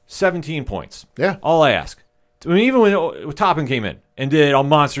 17 points. Yeah. All I ask. I mean, even when Toppin came in and did a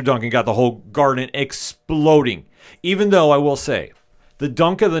monster dunk and got the whole garden exploding. Even though I will say, the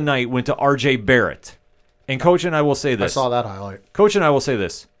dunk of the night went to RJ Barrett. And Coach and I will say this. I saw that highlight. Coach and I will say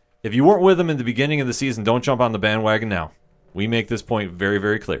this. If you weren't with him in the beginning of the season, don't jump on the bandwagon now. We make this point very,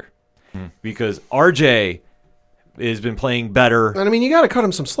 very clear. Because RJ has been playing better. And I mean, you got to cut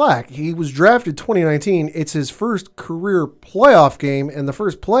him some slack. He was drafted 2019. It's his first career playoff game and the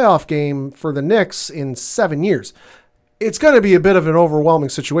first playoff game for the Knicks in 7 years. It's going to be a bit of an overwhelming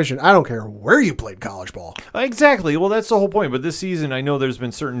situation. I don't care where you played college ball. Exactly. Well, that's the whole point. But this season, I know there's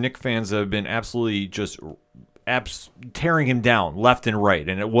been certain Knicks fans that have been absolutely just tearing him down left and right.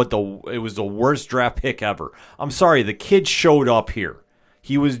 And it was the worst draft pick ever. I'm sorry. The kid showed up here.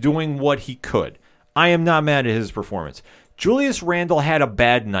 He was doing what he could. I am not mad at his performance. Julius Randle had a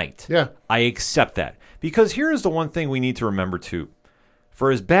bad night. Yeah. I accept that. Because here is the one thing we need to remember, too. For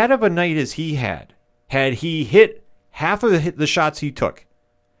as bad of a night as he had he hit half of the shots he took,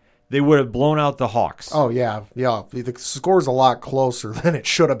 they would have blown out the Hawks. Oh, yeah. Yeah. The score's a lot closer than it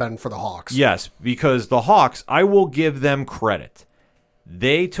should have been for the Hawks. Yes, because the Hawks, I will give them credit.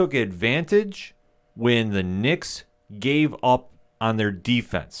 They took advantage when the Knicks gave up on their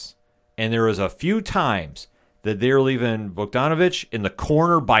defense. And there was a few times that they were leaving Bogdanovich in the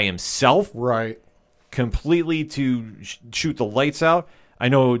corner by himself. Right. Completely to shoot the lights out. I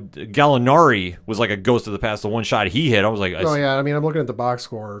know Gallinari was like a ghost of the past. The one shot he hit, I was like... Oh, yeah. I mean, I'm looking at the box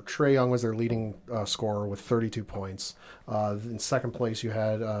score. Trae Young was their leading scorer with 32 points. In second place, you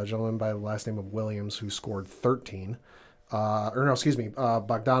had a gentleman by the last name of Williams who scored 13.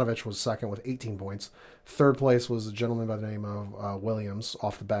 Bogdanovich was second with 18 points. Third place was a gentleman by the name of Williams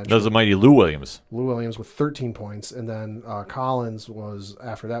off the bench. That was the mighty Lou Williams. Lou Williams with 13 points. And then Collins was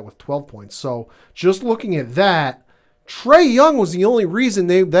after that with 12 points. So just looking at that, Trae Young was the only reason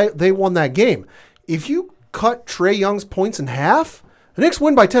they won that game. If you cut Trae Young's points in half, the Knicks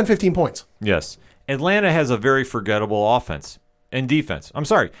win by 10, 15 points. Yes. Atlanta has a very forgettable offense and defense. I'm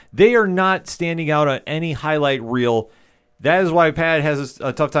sorry. They are not standing out on any highlight reel. That is why Pat has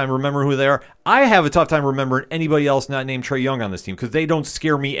a tough time remembering who they are. I have a tough time remembering anybody else not named Trae Young on this team because they don't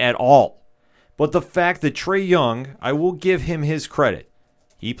scare me at all. But the fact that Trae Young, I will give him his credit.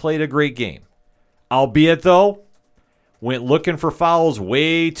 He played a great game. Albeit, though, went looking for fouls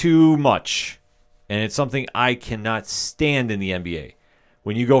way too much. And it's something I cannot stand in the NBA.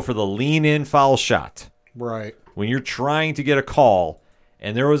 When you go for the lean-in foul shot. Right. When you're trying to get a call,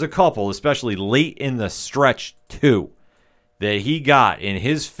 and there was a couple, especially late in the stretch, too, that he got in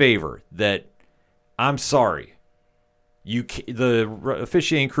his favor that, I'm sorry, the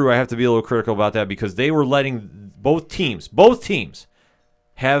officiating crew, I have to be a little critical about that because they were letting both teams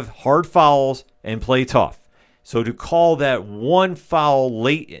have hard fouls and play tough. So to call that one foul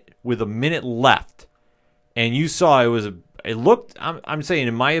late with a minute left, and you saw it looked, I'm saying,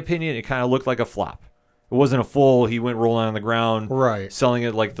 in my opinion, it kind of looked like a flop. It wasn't a full, he went rolling on the ground, right, selling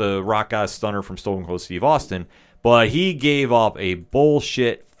it like the Rock God Stunner from Stone Cold Steve Austin. But he gave up a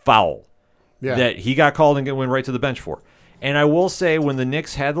bullshit foul that he got called and went right to the bench for. And I will say, when the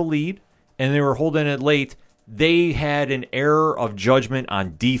Knicks had the lead and they were holding it late, they had an error of judgment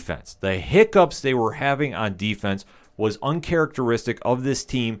on defense. The hiccups they were having on defense was uncharacteristic of this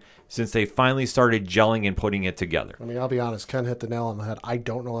team since they finally started gelling and putting it together. I mean, I'll be honest. Ken hit the nail on the head. I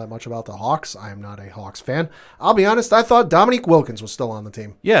don't know that much about the Hawks. I am not a Hawks fan. I'll be honest. I thought Dominique Wilkins was still on the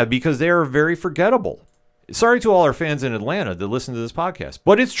team. Yeah, because they are very forgettable. Sorry to all our fans in Atlanta that listen to this podcast,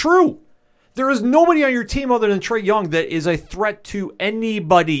 but it's true. There is nobody on your team other than Trae Young that is a threat to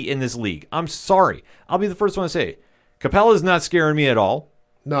anybody in this league. I'm sorry. I'll be the first one to say it. Capella's not scaring me at all.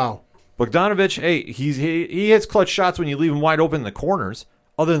 No. Bogdanovich, hey, he hits clutch shots when you leave him wide open in the corners.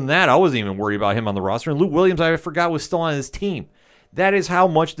 Other than that, I wasn't even worried about him on the roster. And Luke Williams, I forgot, was still on his team. That is how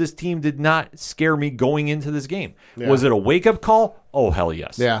much this team did not scare me going into this game. Yeah. Was it a wake-up call? Oh, hell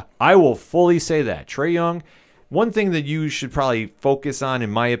yes. Yeah. I will fully say that. Trae Young, one thing that you should probably focus on, in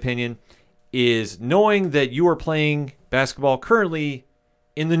my opinion, is knowing that you are playing basketball currently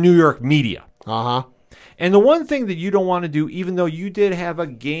in the New York media. Uh-huh. And the one thing that you don't want to do, even though you did have a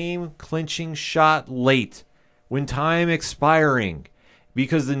game-clinching shot late when time expiring,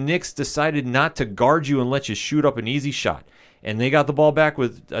 because the Knicks decided not to guard you and let you shoot up an easy shot. And they got the ball back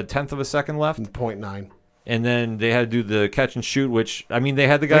with a tenth of a second left. 0.9. And then they had to do the catch and shoot, which, I mean, they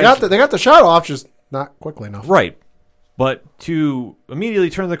had the guy. They got the shot off, just not quickly enough. Right. But to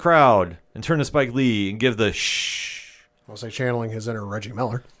immediately turn the crowd and turn to Spike Lee and give the shh. I'll say channeling his inner Reggie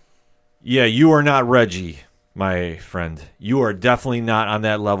Miller. Yeah, you are not Reggie, my friend. You are definitely not on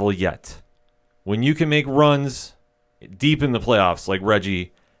that level yet. When you can make runs deep in the playoffs like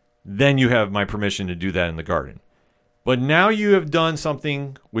Reggie, then you have my permission to do that in the Garden. But now you have done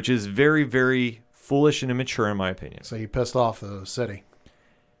something which is very, very foolish and immature in my opinion. So you pissed off the city.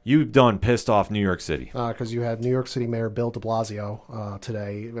 You've done pissed off New York City. Because you had New York City Mayor Bill de Blasio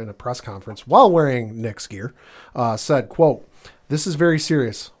today in a press conference while wearing Knicks gear, said, quote, "This is very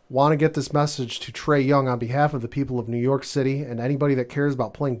serious. Want to get this message to Trae Young on behalf of the people of New York City and anybody that cares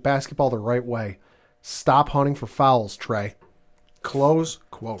about playing basketball the right way. Stop hunting for fouls, Trae." Close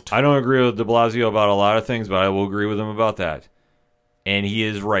quote. I don't agree with de Blasio about a lot of things, but I will agree with him about that. And he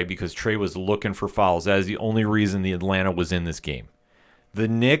is right because Trae was looking for fouls. That is the only reason the Atlanta was in this game. The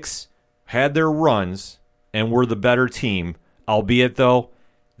Knicks had their runs and were the better team, albeit, though,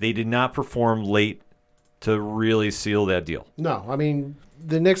 they did not perform late to really seal that deal. No, I mean,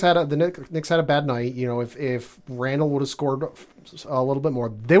 the Knicks had a bad night. You know, if Randall would have scored a little bit more,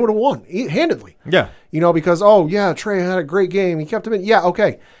 they would have won handedly. Yeah. You know, because Trae had a great game. He kept him in. Yeah,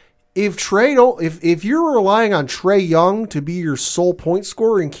 okay. If you're relying on Trae Young to be your sole point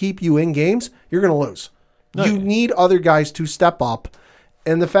scorer and keep you in games, you're going to lose. No. You need other guys to step up.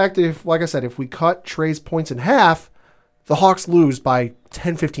 And the fact that, if we cut Trae's points in half, the Hawks lose by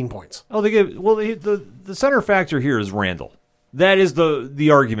 10, 15 points. Oh, the center factor here is Randall. That is the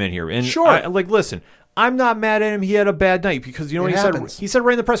argument here. And sure. Listen, I'm not mad at him. He had a bad night because you know what he happens. said? He said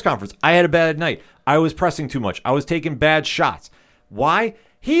right in the press conference, I had a bad night. I was pressing too much. I was taking bad shots. Why?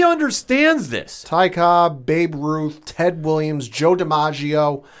 He understands this. Ty Cobb, Babe Ruth, Ted Williams, Joe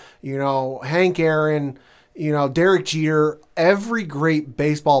DiMaggio, Hank Aaron, Derek Jeter. Every great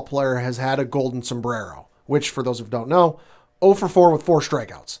baseball player has had a golden sombrero, which, for those who don't know, 0 for 4 with 4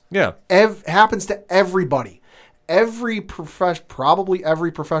 strikeouts. Yeah. Happens to everybody. Probably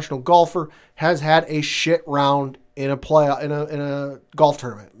every professional golfer has had a shit round in a golf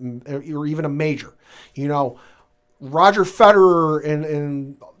tournament or even a major. Roger Federer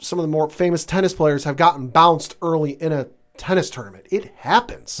and some of the more famous tennis players have gotten bounced early in a tennis tournament. It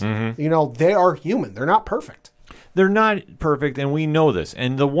happens. Mm-hmm. They are human. They're not perfect. They're not perfect, and we know this.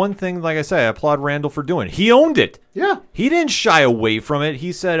 And the one thing, like I say, I applaud Randall for doing. He owned it. Yeah. He didn't shy away from it.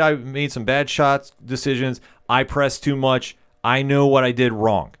 He said, I made some bad decisions. I pressed too much. I know what I did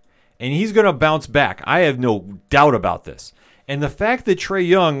wrong. And he's going to bounce back. I have no doubt about this. And the fact that Trae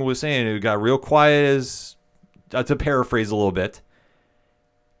Young was saying it got real quiet is, to paraphrase a little bit,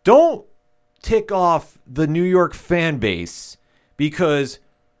 don't tick off the New York fan base, because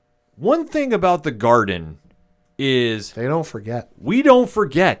one thing about the Garden is they don't forget. We don't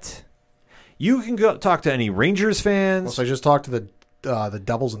forget. You can go talk to any Rangers fans. So I just talked to the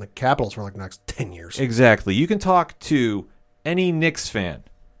Devils and the Capitals for the next 10 years. Exactly. You can talk to any Knicks fan.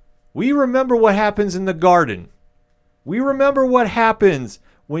 We remember what happens in the Garden. We remember what happens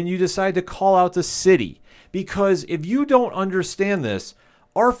when you decide to call out the city. Because if you don't understand this,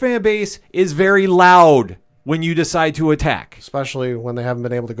 our fan base is very loud when you decide to attack. Especially when they haven't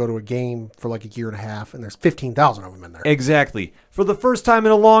been able to go to a game for like a year and a half, and there's 15,000 of them in there. Exactly. For the first time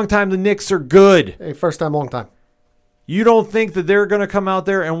in a long time, the Knicks are good. Hey, first time, long time. You don't think that they're going to come out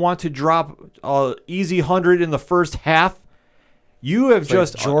there and want to drop an easy 100 in the first half? You have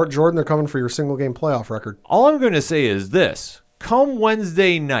just... Jordan, they're coming for your single-game playoff record. All I'm going to say is this. Come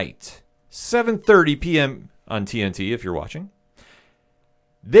Wednesday night, 7:30 p.m. on TNT if you're watching.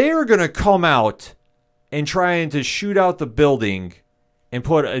 They are going to come out and trying to shoot out the building and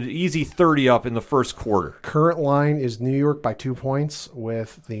put an easy 30 up in the first quarter. Current line is New York by 2 points,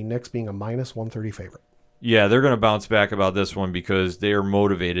 with the Knicks being a minus 130 favorite. Yeah, they're going to bounce back about this one because they are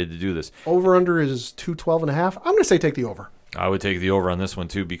motivated to do this. Over-under is 212.5. I'm going to say take the over. I would take the over on this one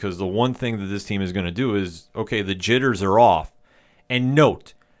too, because the one thing that this team is going to do is, okay, the jitters are off. And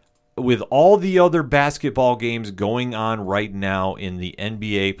note, with all the other basketball games going on right now in the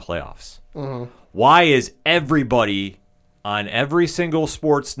NBA playoffs, why is everybody on every single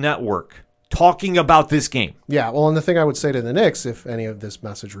sports network talking about this game? Yeah, well, and the thing I would say to the Knicks, if any of this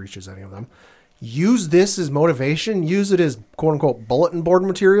message reaches any of them, use this as motivation. Use it as quote-unquote bulletin board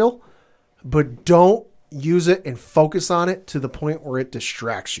material, but don't use it and focus on it to the point where it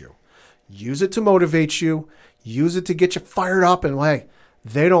distracts you. Use it to motivate you. Use it to get you fired up and, hey,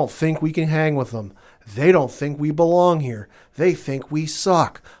 they don't think we can hang with them. They don't think we belong here. They think we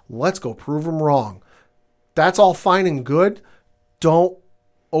suck. Let's go prove them wrong. That's all fine and good. Don't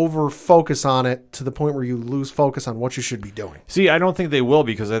over-focus on it to the point where you lose focus on what you should be doing. See, I don't think they will,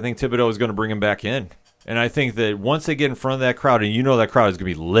 because I think Thibodeau is going to bring him back in. And I think that once they get in front of that crowd, and you know that crowd is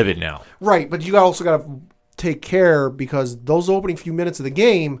going to be livid now. Right, but you also got to take care, because those opening few minutes of the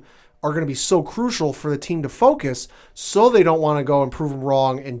game are going to be so crucial for the team to focus, so they don't want to go and prove them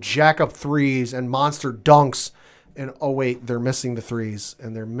wrong and jack up threes and monster dunks. And, oh, wait, they're missing the threes,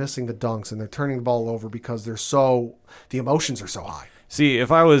 and they're missing the dunks, and they're turning the ball over because the emotions are so high. See,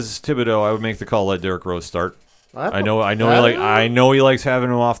 if I was Thibodeau, I would make the call, let Derrick Rose start. I know he likes having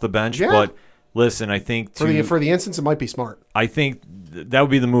him off the bench, yeah. But listen, I think for the instance, it might be smart. I think that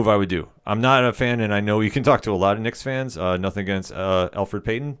would be the move I would do. I'm not a fan, and I know you can talk to a lot of Knicks fans. Nothing against Elfrid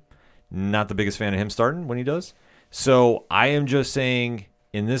Payton. Not the biggest fan of him starting when he does. So I am just saying,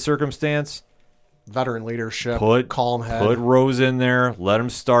 in this circumstance, veteran leadership, calm head. Put Rose in there, let him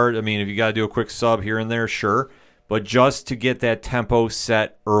start. I mean, if you got to do a quick sub here and there, sure. But just to get that tempo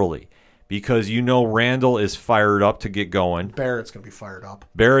set early, because you know Randall is fired up to get going. Barrett's going to be fired up.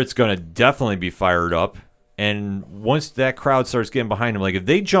 Barrett's going to definitely be fired up. And once that crowd starts getting behind him, like if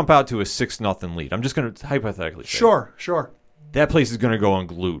they jump out to a 6-0 lead, I'm just going to hypothetically say. Sure. That place is going to go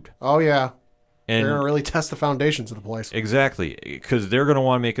unglued. Oh, yeah. And they're going to really test the foundations of the place. Exactly, because they're going to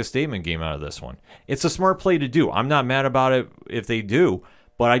want to make a statement game out of this one. It's a smart play to do. I'm not mad about it if they do,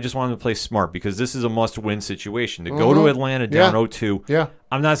 but I just want them to play smart, because this is a must-win situation. To go to Atlanta down 0-2, yeah.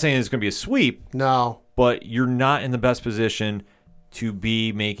 I'm not saying it's going to be a sweep, no, but you're not in the best position to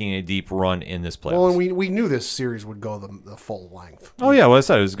be making a deep run in this playoffs. Well, and we knew this series would go the full length. Oh, yeah, well, I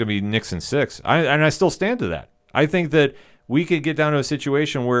said it was going to be Knicks in 6, and I still stand to that. I think that we could get down to a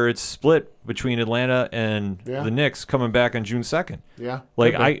situation where it's split between Atlanta and the Knicks coming back on June 2nd. Yeah.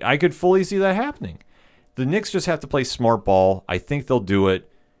 Like, I could fully see that happening. The Knicks just have to play smart ball. I think they'll do it,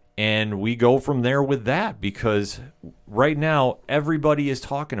 and we go from there with that, because right now everybody is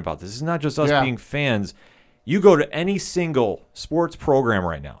talking about this. This is not just us being fans. You go to any single sports program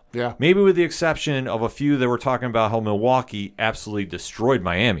right now, maybe with the exception of a few that were talking about how Milwaukee absolutely destroyed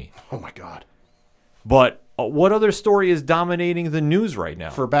Miami. Oh, my God. But what other story is dominating the news right now?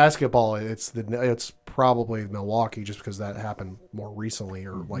 For basketball, it's probably Milwaukee, just because that happened more recently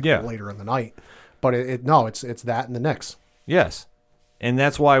or later in the night. But it's that and the Knicks. Yes, and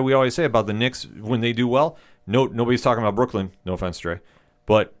that's why we always say about the Knicks, when they do well, nobody's talking about Brooklyn. No offense, Trey,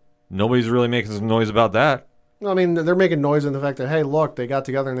 but nobody's really making some noise about that. I mean, they're making noise in the fact that, hey, look, they got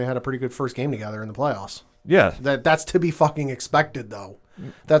together and they had a pretty good first game together in the playoffs. Yeah, that's to be fucking expected, though.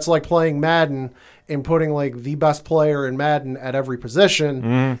 That's like playing Madden and putting like the best player in Madden at every position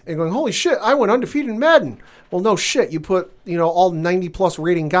and going, holy shit, I went undefeated in Madden. Well, no shit, you put all 90+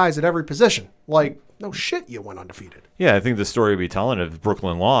 rating guys at every position. Like, no shit, you went undefeated. Yeah, I think the story would be telling if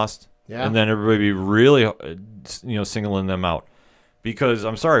Brooklyn lost, and then everybody would be really, singling them out. Because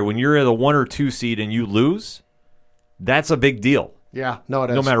I'm sorry, when you're at a 1 or 2 seed and you lose, that's a big deal. Yeah, no,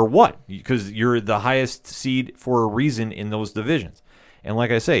 it is. No matter what, because you're the highest seed for a reason in those divisions. And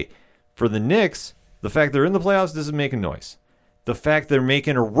like I say, for the Knicks, the fact they're in the playoffs doesn't make a noise. The fact they're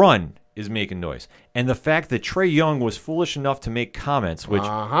making a run is making noise. And the fact that Trae Young was foolish enough to make comments, which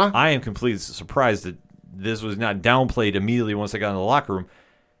I am completely surprised that this was not downplayed immediately once I got in the locker room.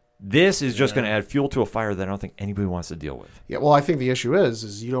 This is just going to add fuel to a fire that I don't think anybody wants to deal with. Yeah, well, I think the issue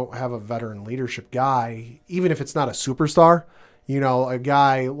is you don't have a veteran leadership guy, even if it's not a superstar. A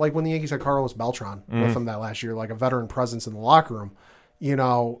guy like when the Yankees had Carlos Beltran with them that last year, like a veteran presence in the locker room.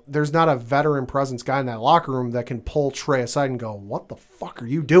 There's not a veteran presence guy in that locker room that can pull Trae aside and go, what the fuck are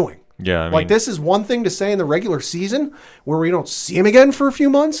you doing? Yeah, I mean, this is one thing to say in the regular season where we don't see him again for a few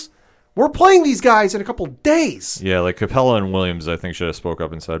months. We're playing these guys in a couple days. Yeah, like Capella and Williams, I think, should have spoke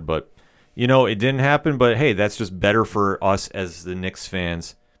up and said, but, it didn't happen. But, hey, that's just better for us as the Knicks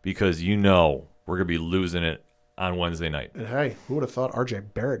fans because, we're going to be losing it on Wednesday night. And hey, who would have thought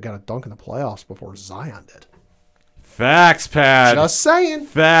RJ Barrett got a dunk in the playoffs before Zion did? Facts, Pat. Just saying.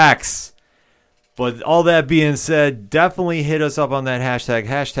 Facts. But all that being said, definitely hit us up on that hashtag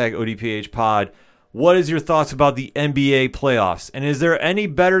ODPHpod. What is your thoughts about the NBA playoffs? And is there any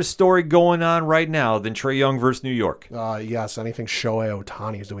better story going on right now than Trae Young versus New York? Yes, anything Shohei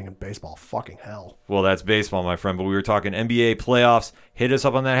Ohtani is doing in baseball, fucking hell. Well, that's baseball, my friend, but we were talking NBA playoffs. Hit us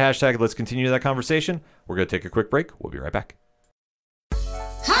up on that hashtag. Let's continue that conversation. We're going to take a quick break. We'll be right back.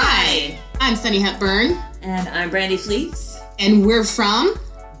 Hi, I'm Sunny Hepburn. And I'm Brandy Fleeks. And we're from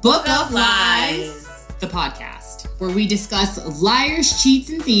Book of Lies, the podcast, where we discuss liars, cheats,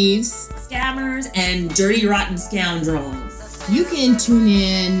 and thieves, Scammers and dirty, rotten scoundrels. You can tune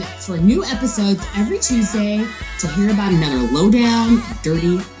in for new episodes every Tuesday to hear about another lowdown,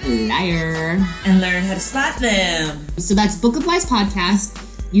 dirty liar. And learn how to spot them. So that's Book of Lies Podcast.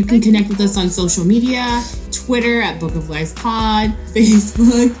 You can connect with us on social media, Twitter at Book of Lies Pod,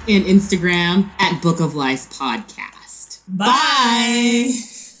 Facebook and Instagram at Book of Lies Podcast. Bye!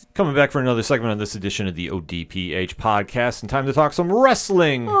 Coming back for another segment on this edition of the ODPH podcast, and time to talk some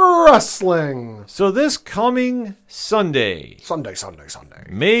wrestling. Wrestling. So this coming Sunday, Sunday.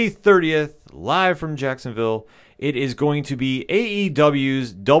 May 30th, live from Jacksonville, it is going to be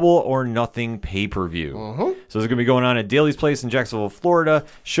AEW's Double or Nothing pay-per-view. So it's going to be going on at Daly's Place in Jacksonville, Florida.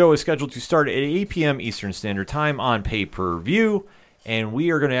 Show is scheduled to start at 8 p.m. Eastern Standard Time on pay-per-view. And we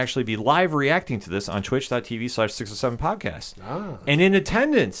are going to actually be live reacting to this on twitch.tv/607podcast. And in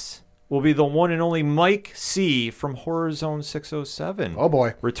attendance will be the one and only Mike C. from Horror Zone 607. Oh,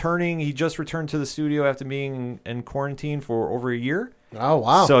 boy. Returning. He just returned to the studio after being in quarantine for over a year. Oh,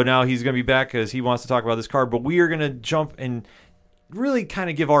 wow. So now he's going to be back because he wants to talk about this card. But we are going to jump and really kind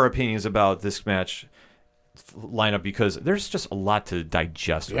of give our opinions about this match lineup because there's just a lot to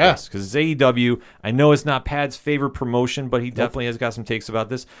digest with this because it's AEW. I know it's not Pad's favorite promotion, but he definitely has got some takes about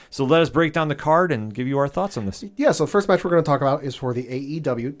this. So let us break down the card and give you our thoughts on this. Yeah, so the first match we're going to talk about is for the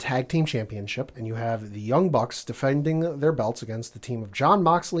AEW Tag Team Championship, and you have the Young Bucks defending their belts against the team of Jon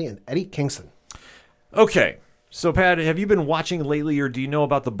Moxley and Eddie Kingston. Okay, so Pat, have you been watching lately, or do you know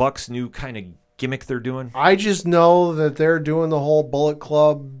about the Bucks' new kind of gimmick they're doing? I just know that they're doing the whole Bullet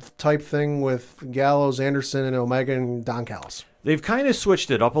Club type thing with Gallows, Anderson, and Omega and Don Callis. They've kind of switched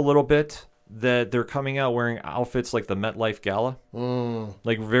it up a little bit, that they're coming out wearing outfits like the MetLife Gala.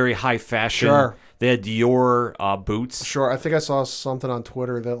 Like very high fashion. Sure. They had Dior boots. Sure, I think I saw something on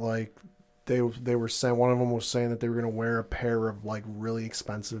Twitter that like they were saying, one of them was saying that they were going to wear a pair of like really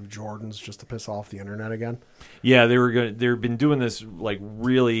expensive Jordans just to piss off the internet again. Yeah, they've been doing this like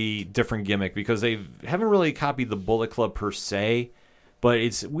really different gimmick because they haven't really copied the Bullet Club per se, but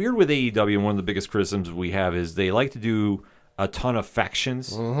it's weird with AEW, and one of the biggest criticisms we have is they like to do a ton of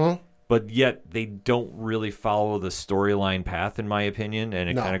factions, but yet they don't really follow the storyline path, in my opinion, and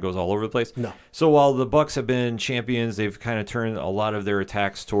it kind of goes all over the place. No. So while the Bucks have been champions, they've kind of turned a lot of their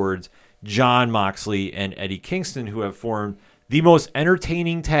attacks towards Jon Moxley and Eddie Kingston, who have formed the most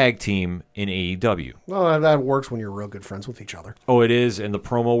entertaining tag team in AEW. Well, that works when you're real good friends with each other. Oh, it is, and the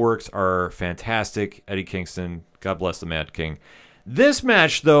promo works are fantastic. Eddie Kingston, God bless the Mad King. This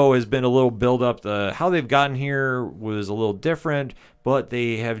match, though, has been a little build-up. How they've gotten here was a little different, but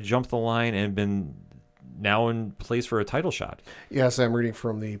they have jumped the line and been now in place for a title shot. Yes, I'm reading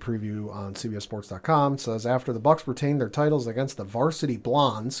from the preview on CBSSports.com. It says, after the Bucks retained their titles against the Varsity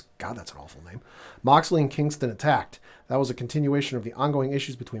Blondes, God, that's an awful name, Moxley and Kingston attacked. That was a continuation of the ongoing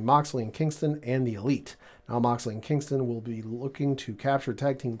issues between Moxley and Kingston and the Elite. Now Moxley and Kingston will be looking to capture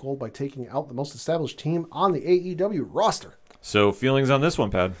tag team gold by taking out the most established team on the AEW roster. So feelings on this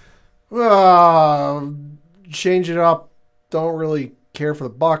one, Pat? Change it up. Don't really care for the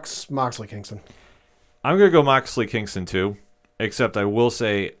Bucks. Moxley Kingston. I'm going to go Moxley Kingston too, except I will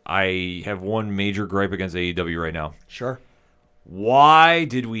say I have one major gripe against AEW right now. Sure. Why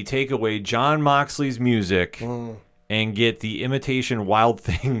did we take away Jon Moxley's music and get the imitation Wild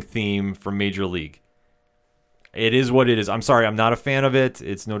Thing theme from Major League? It is what it is. I'm sorry, I'm not a fan of it.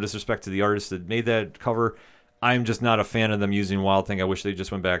 It's no disrespect to the artist that made that cover. I'm just not a fan of them using Wild Thing. I wish they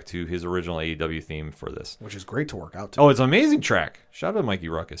just went back to his original AEW theme for this. Which is great to work out to. Oh, it's an amazing track. Shout out to Mikey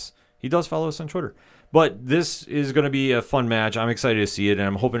Ruckus. He does follow us on Twitter. But this is going to be a fun match. I'm excited to see it, and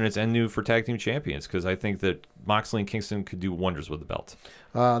I'm hoping it's new for Tag Team Champions because I think that Moxley and Kingston could do wonders with the belt.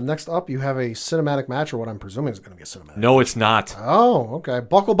 Next up, you have a cinematic match, or what I'm presuming is going to be a cinematic. No, it's not. Oh, okay.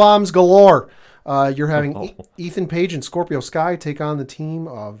 Buckle bombs galore. You're having Ethan Page and Scorpio Sky take on the team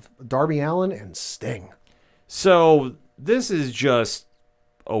of Darby Allin and Sting. So this is just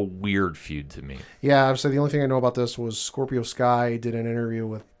a weird feud to me. Yeah, I'd say the only thing I know about this was Scorpio Sky did an interview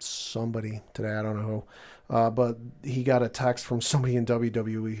with somebody today. I don't know who. But he got a text from somebody in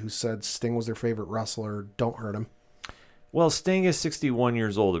WWE who said Sting was their favorite wrestler. Don't hurt him. Well, Sting is 61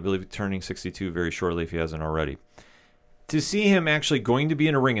 years old. I believe turning 62 very shortly if he hasn't already. To see him actually going to be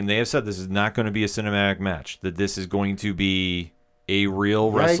in a ring, and they have said this is not going to be a cinematic match, that this is going to be a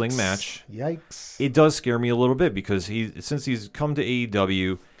real wrestling match. Yikes. It does scare me a little bit because since he's come to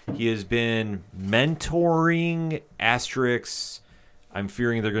AEW, he has been mentoring Asterix. I'm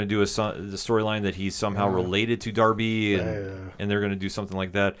fearing they're going to do the storyline that he's somehow related to Darby, and they're going to do something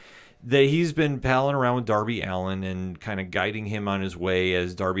like that. That he's been palling around with Darby Allin and kind of guiding him on his way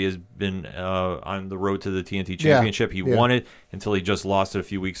as Darby has been on the road to the TNT Championship. He won it until he just lost it a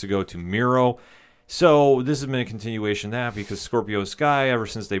few weeks ago to Miro. So this has been a continuation of that because Scorpio Sky, ever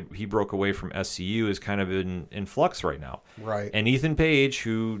since he broke away from SCU, is kind of in flux right now. Right. And Ethan Page,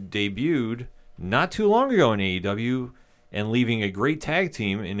 who debuted not too long ago in AEW and leaving a great tag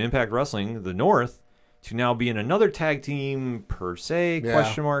team in Impact Wrestling, the North, to now be in another tag team per se,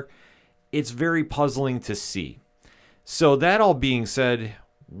 question mark. It's very puzzling to see. So that all being said,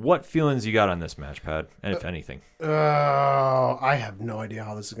 what feelings you got on this match, Pat, and if anything? I have no idea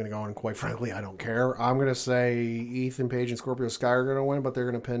how this is going to go, and quite frankly, I don't care. I'm going to say Ethan Page and Scorpio Sky are going to win, but they're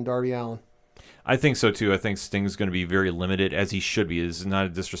going to pin Darby Allin. I think so, too. I think Sting's going to be very limited, as he should be. This is not a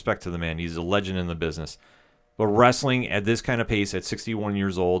disrespect to the man. He's a legend in the business. But wrestling at this kind of pace at 61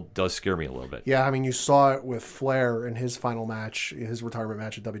 years old does scare me a little bit. Yeah, I mean, you saw it with Flair in his final match, his retirement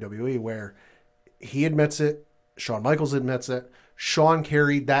match at WWE, where he admits it, Shawn Michaels admits it, Shawn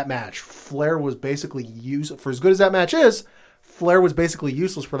carried that match. Flair was basically for as good as that match is, Flair was basically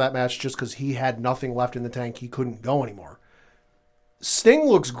useless for that match just because he had nothing left in the tank. He couldn't go anymore. Sting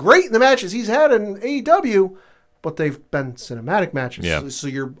looks great in the matches he's had in AEW, but they've been cinematic matches. Yeah. So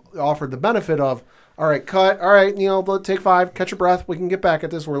you're offered the benefit of, all right, cut. All right, take 5, catch your breath. We can get back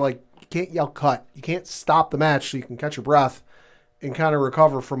at this. We're like, you can't yell cut. You can't stop the match so you can catch your breath and kind of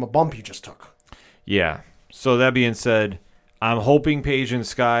recover from a bump you just took. Yeah. So that being said, I'm hoping Page and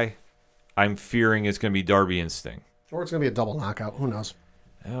Sky. I'm fearing it's going to be Darby and Sting. Or it's going to be a double knockout. Who knows?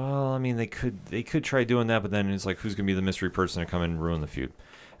 Well, I mean, they could try doing that, but then it's like, who's going to be the mystery person to come in and ruin the feud?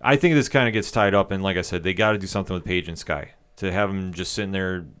 I think this kind of gets tied up, and like I said, they got to do something with Page and Sky. To have them just sitting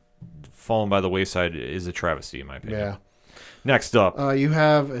there falling by the wayside is a travesty, in my opinion. Yeah. Next up. You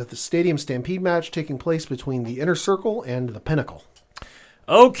have the Stadium Stampede match taking place between the Inner Circle and the Pinnacle.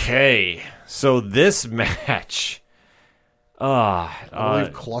 Okay. So this match. I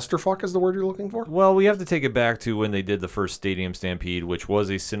believe clusterfuck is the word you're looking for? Well, we have to take it back to when they did the first Stadium Stampede, which was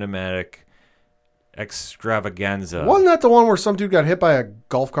a cinematic extravaganza. Wasn't that the one where some dude got hit by a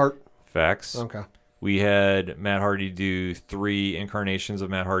golf cart? Facts. Okay. We had Matt Hardy do 3 incarnations of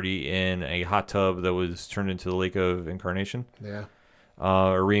Matt Hardy in a hot tub that was turned into the Lake of Incarnation. Yeah.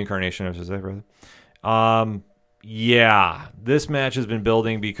 Or reincarnation, I should say, brother. Yeah, this match has been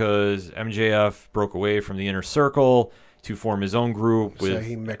building because MJF broke away from the Inner Circle to form his own group. So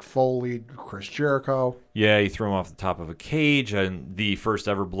he Mick Foley, Chris Jericho. Yeah, he threw him off the top of a cage and the first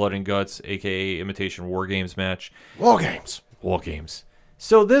ever Blood and Guts, a.k.a. Imitation War Games match. War Games.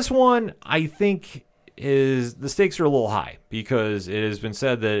 So this one, I think, the stakes are a little high because it has been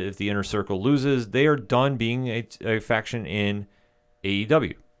said that if the Inner Circle loses, they are done being a faction in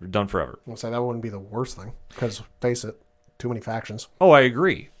AEW. They're done forever. I'll say that wouldn't be the worst thing because, face it, too many factions. Oh, I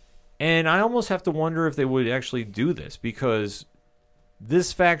agree. And I almost have to wonder if they would actually do this because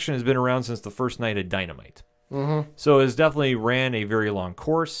this faction has been around since the first night of Dynamite. Mm-hmm. So it's definitely ran a very long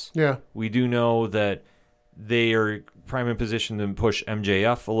course. Yeah. We do know that they are prime in position to push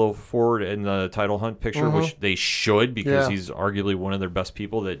MJF a little forward in the title hunt picture, which they should because he's arguably one of their best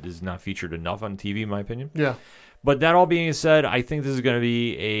people that is not featured enough on TV, in my opinion. Yeah. But that all being said, I think this is going to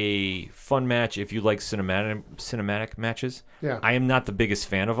be a fun match if you like cinematic matches. Yeah. I am not the biggest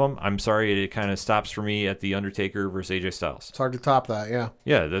fan of them. I'm sorry, it kind of stops for me at The Undertaker versus AJ Styles. It's hard to top that, yeah.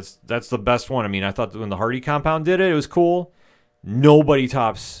 Yeah, that's the best one. I mean, I thought when the Hardy compound did it, it was cool. Nobody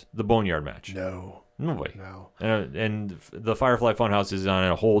tops the Boneyard match. Nobody. No. And the Firefly Funhouse is on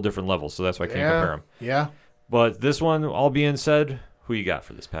a whole different level, so that's why I can't compare them. Yeah. But this one, all being said, who you got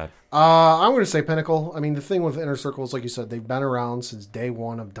for this, Pat? I'm going to say Pinnacle. I mean, the thing with Inner Circle is, like you said, they've been around since day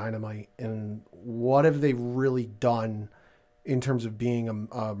one of Dynamite. And what have they really done in terms of being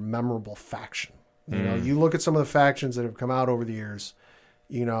a memorable faction? You know, you look at some of the factions that have come out over the years.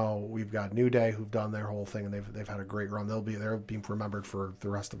 You know, we've got New Day who've done their whole thing and they've had a great run. They're being remembered for the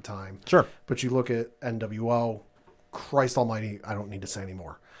rest of time. Sure. But you look at NWO, Christ Almighty, I don't need to say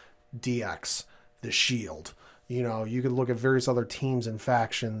anymore. DX, The Shield. You know, you could look at various other teams and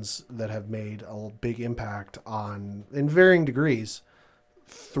factions that have made a big impact on, in varying degrees,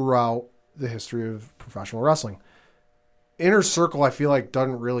 throughout the history of professional wrestling. Inner Circle, I feel like,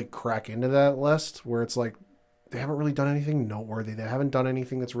 doesn't really crack into that list, where it's like they haven't really done anything noteworthy. They haven't done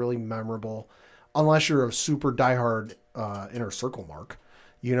anything that's really memorable, unless you're a super diehard Inner Circle mark.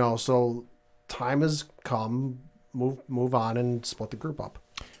 You know, so time has come, move on and split the group up.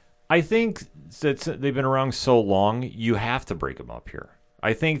 I think that they've been around so long, you have to break them up here.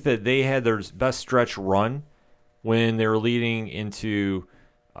 I think that they had their best stretch run when they were leading into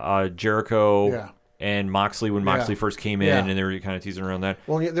Jericho and Moxley when Moxley first came in, and they were kind of teasing around that.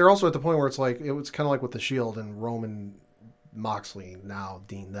 Well, they're also at the point where it's like, it was kind of like with the Shield and Roman, Moxley, now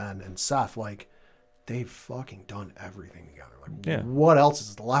Dean then, and Seth, like, they've fucking done everything together. Like, what else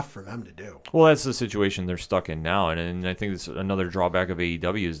is left for them to do? Well, that's the situation they're stuck in now, and I think it's another drawback of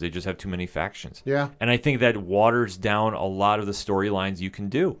AEW is they just have too many factions. Yeah. And I think that waters down a lot of the storylines you can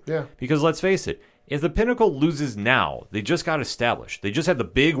do. Yeah. Because let's face it, if the Pinnacle loses now, they just got established. They just had the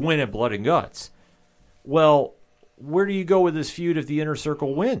big win at Blood and Guts. Well, where do you go with this feud if the Inner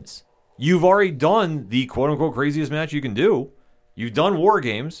Circle wins? You've already done the quote-unquote craziest match you can do. You've done War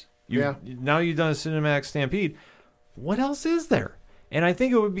Games. Now you've done a Cinematic Stampede. What else is there? And I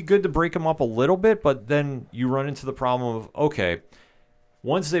think it would be good to break them up a little bit, but then you run into the problem of, okay,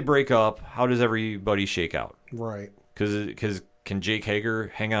 once they break up, how does everybody shake out? Right. Because can Jake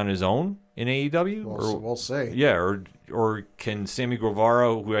Hager hang on his own in AEW? We'll see. Yeah, or can Sammy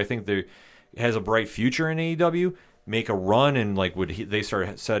Guevara, who I think has a bright future in AEW, make a run and they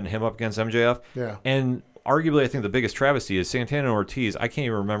start setting him up against MJF? Yeah. And arguably, I think the biggest travesty is Santana and Ortiz. I can't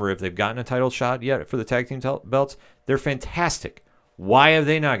even remember if they've gotten a title shot yet for the tag team belts. They're fantastic. Why have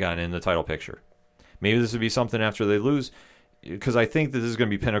they not gotten in the title picture? Maybe this would be something after they lose, because I think that this is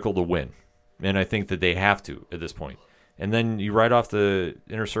going to be Pinnacle to win, and I think that they have to at this point. And then you ride off the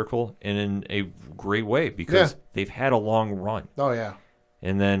Inner Circle in a great way because they've had a long run. Oh, yeah.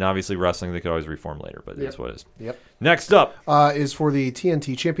 And then, obviously, wrestling, they could always reform later, but that's what it is. Yep. Next up is for the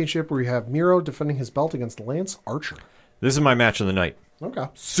TNT Championship, where you have Miro defending his belt against Lance Archer. This is my match of the night. Okay.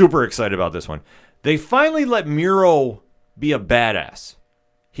 Super excited about this one. They finally let Miro be a badass.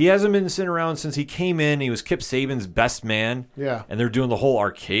 He hasn't been sitting around since he came in. He was Kip Sabian's best man. Yeah. And they're doing the whole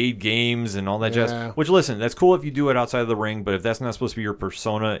arcade games and all that Yeah. jazz. Which, listen, that's cool if you do it outside of the ring, but if that's not supposed to be your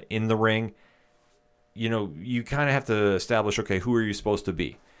persona in the ring, you know, you kind of have to establish, okay, who are you supposed to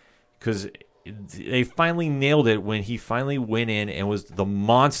be? Because they finally nailed it when he finally went in and was the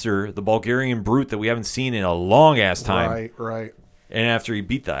monster, the Bulgarian brute that we haven't seen in a long-ass time. Right. And after he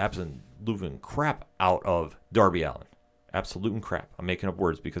beat the absolute crap out of Darby Allin. Absolute crap. I'm making up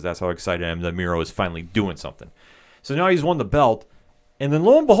words because that's how excited I am that Miro is finally doing something. So now he's won the belt. And then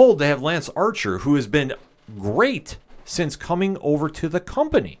lo and behold, they have Lance Archer, who has been great since coming over to the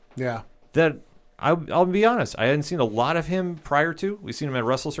company. Yeah. That, I'll be honest, I hadn't seen a lot of him prior to. We've seen him at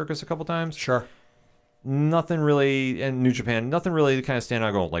Wrestle Circus a couple times. Sure. Nothing really, and New Japan, nothing really to kind of stand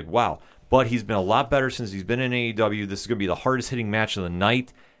out going like, wow. But he's been a lot better since he's been in AEW. This is going to be the hardest hitting match of the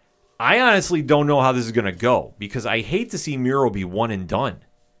night. I honestly don't know how this is going to go because I hate to see Miro be one and done.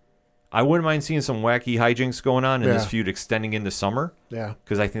 I wouldn't mind seeing some wacky hijinks going on and this feud extending into summer. Yeah.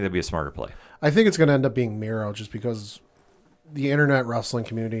 Because I think that'd be a smarter play. I think it's going to end up being Miro just because the internet wrestling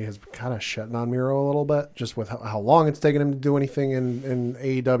community has kind of shitting on Miro a little bit, just with how long it's taken him to do anything in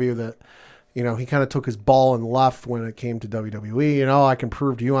AEW that, you know, he kind of took his ball and left when it came to WWE. You know, I can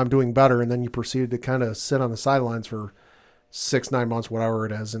prove to you I'm doing better. And then you proceeded to kind of sit on the sidelines for 6-9 months, whatever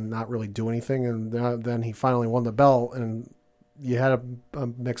it is, and not really do anything. And then he finally won the belt, and you had a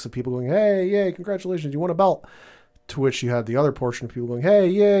mix of people going, hey, yay, congratulations, you won a belt. To which you had the other portion of people going, hey,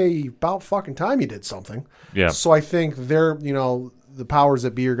 yay, about fucking time you did something. Yeah. So I think they're, you know, the powers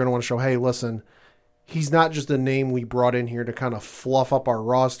that be are going to want to show, hey, listen, he's not just a name we brought in here to kind of fluff up our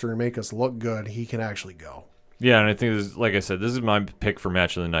roster and make us look good. He can actually go. Yeah, and I think this is, like I said, this is my pick for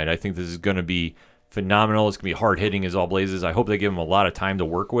match of the night. I think this is going to be phenomenal. It's going to be hard-hitting as all blazes. I hope they give him a lot of time to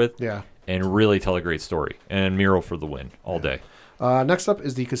work with and really tell a great story. And Miro for the win all day. Next up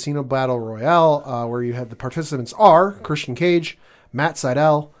is the Casino Battle Royale, where you had the participants are Christian Cage, Matt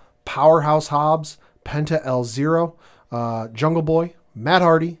Sydal, Powerhouse Hobbs, Penta El Zero, Jungle Boy, Matt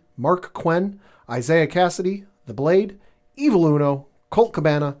Hardy, Mark Quinn, Isaiah Cassidy, The Blade, Evil Uno, Colt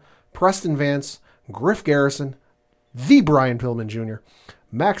Cabana, Preston Vance, Griff Garrison, the Brian Pillman Jr.,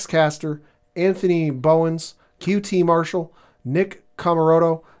 Max Caster, Anthony Bowens, QT Marshall, Nick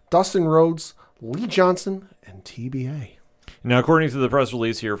Comoroto, Dustin Rhodes, Lee Johnson, and TBA. Now, according to the press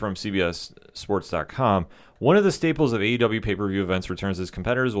release here from CBSSports.com, one of the staples of AEW pay-per-view events returns as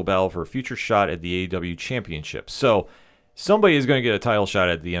competitors will battle for a future shot at the AEW Championship. So somebody is going to get a title shot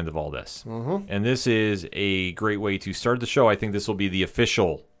at the end of all this. Mm-hmm. And this is a great way to start the show. I think this will be the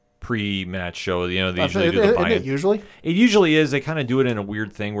official pre-match show. They usually do the buy-in. It usually? It usually is. They kind of do it in a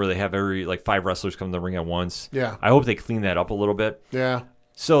weird thing where they have every 5 wrestlers come to the ring at once. Yeah. I hope they clean that up a little bit. Yeah.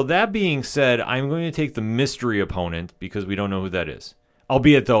 So that being said, I'm going to take the mystery opponent because we don't know who that is.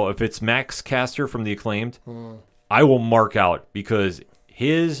 Albeit, though, if it's Max Caster from The Acclaimed, I will mark out because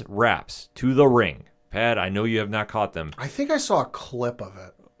his raps to the ring, Pat, I know you have not caught them. I think I saw a clip of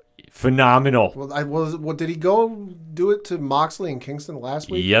it. Phenomenal. Well, did he go do it to Moxley and Kingston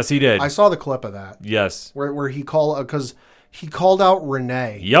last week? Yes, he did. I saw the clip of that. Yes. Where he called, because he called out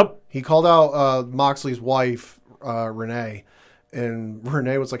Renee. Yep. He called out Moxley's wife, Renee, and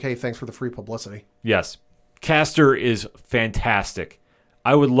Renee was like, hey, thanks for the free publicity. Yes. Caster is fantastic.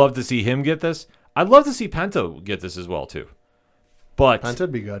 I would love to see him get this. I'd love to see Penta get this as well, too. But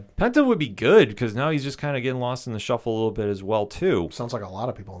Penta'd be good. Penta would be good because now he's just kind of getting lost in the shuffle a little bit as well, too. Sounds like a lot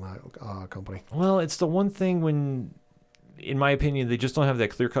of people in that company. Well, it's the one thing when, in my opinion, they just don't have that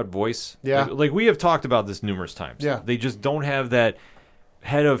clear-cut voice. Yeah. Like we have talked about this numerous times. Yeah. They just don't have that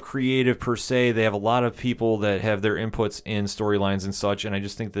head of creative per se. They have a lot of people that have their inputs in storylines and such, and I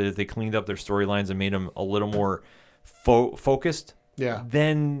just think that if they cleaned up their storylines and made them a little more focused, Yeah.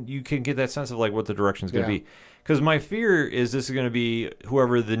 then you can get that sense of like what the direction is going to Yeah. be. Because my fear is this is going to be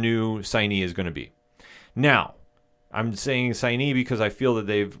whoever the new signee is going to be. Now, I'm saying signee because I feel that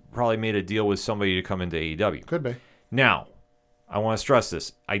they've probably made a deal with somebody to come into AEW. Could be. Now, I want to stress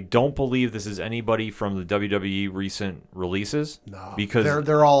this. I don't believe this is anybody from the WWE recent releases. No. Because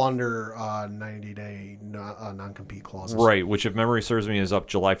they're all under 90-day non-compete clauses. right, which if memory serves me is up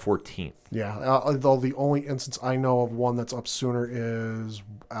July 14th. Yeah. Though the only instance I know of one that's up sooner is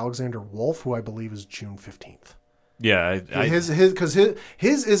Alexander Wolf, who I believe is June 15th. Yeah, His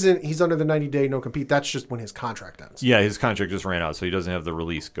isn't, he's under the 90-day no-compete. That's just when his contract ends. yeah, his contract just ran out, so he doesn't have the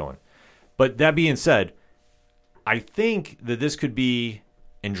release going. But that being said, I think that this could be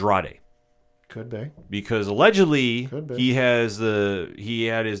Andrade Could be. because allegedly Could be. he had his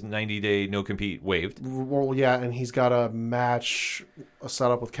 90-day no compete waived. Well, yeah, and he's got a match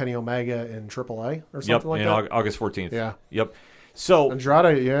set up with Kenny Omega in AAA or something like in that. August 14th. Yeah. Yep. So,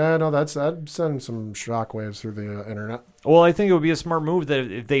 Andrade, yeah, no, that'd send some shockwaves through the internet. well, I think it would be a smart move that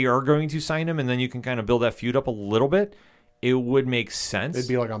if they are going to sign him and then you can kind of build that feud up a little bit, it would make sense. It'd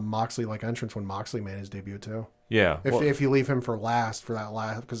be like a Moxley-like entrance when Moxley made his debut too. yeah. If you leave him for last,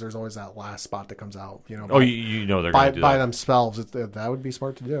 because there's always that last spot that comes out. You know. oh, you know they're by going to do by that. themselves, that would be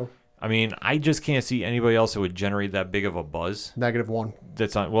smart to do. I mean, I just can't see anybody else that would generate that big of a buzz. -1.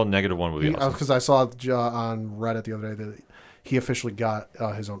 That's not -1 would be awesome. Because I saw on Reddit the other day that he officially got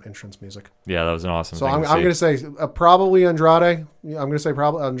his own entrance music. Yeah, that was an awesome So thing I'm to going to see. say probably Andrade. I'm going to say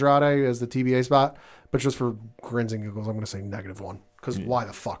probably Andrade is the TBA spot, but just for grins and giggles, I'm going to say -1. Because why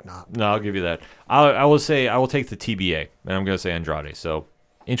the fuck not? No, I'll give you that. I will say I will take the TBA, and I'm going to say Andrade. So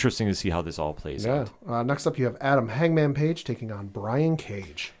interesting to see how this all plays Yeah. out. Next up, you have Adam Hangman Page taking on Brian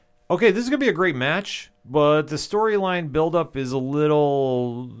Cage. Okay, this is going to be a great match, but the storyline buildup is a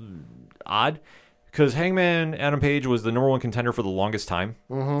little odd because Hangman Adam Page was the #1 contender for the longest time,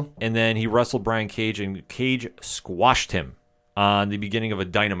 and then he wrestled Brian Cage, and Cage squashed him on the beginning of a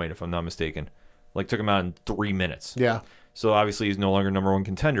Dynamite, if I'm not mistaken. Like, took him out in 3 minutes. Yeah. So obviously he's no longer #1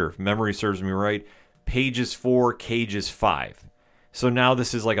 contender. If memory serves me right, Page is 4, Cage is 5. So now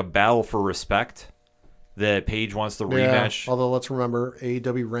this is like a battle for respect that Page wants the rematch. Although let's remember,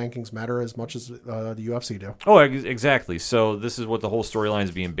 AEW rankings matter as much as the UFC do. Oh, exactly. So this is what the whole storyline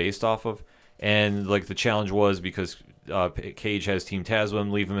is being based off of. And like the challenge was because Cage has Team Taz with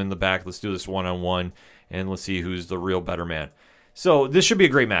him, leave him in the back. Let's do this one-on-one, and let's see who's the real better man. So this should be a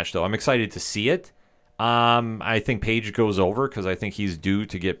great match, though. I'm excited to see it. I think Page goes over because I think he's due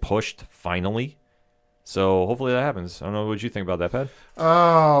to get pushed finally. So hopefully that happens. I don't know what you think about that, Pat.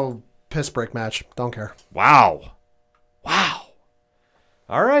 Oh, piss break match. Don't care. Wow.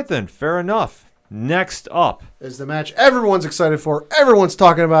 All right, then. Fair enough. Next up. Is the match everyone's excited for. Everyone's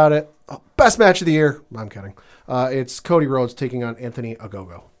talking about it. Best match of the year. I'm kidding. It's Cody Rhodes taking on Anthony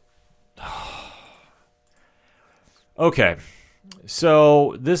Ogogo. Okay.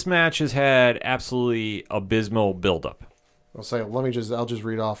 So this match has had absolutely abysmal buildup. I'll just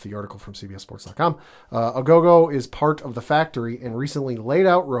read off the article from CBSSports.com. Ogogo is part of the Factory and recently laid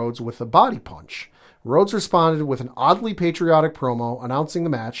out Rhodes with a body punch. Rhodes responded with an oddly patriotic promo announcing the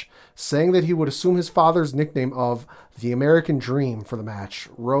match, saying that he would assume his father's nickname of the American Dream for the match.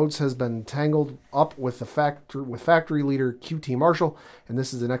 Rhodes has been tangled up with Factory leader QT Marshall, and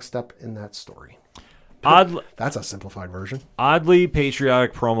this is the next step in that story. That's a simplified version. Oddly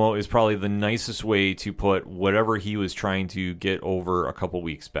patriotic promo is probably the nicest way to put whatever he was trying to get over a couple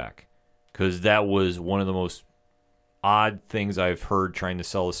weeks back, because that was one of the most odd things I've heard trying to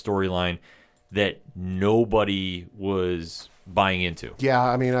sell a storyline that nobody was buying into. Yeah,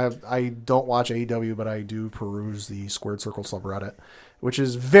 I mean, I don't watch AEW, but I do peruse the Squared Circle subreddit, which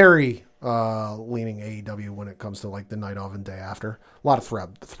is very leaning AEW when it comes to like the night of and day after. A lot of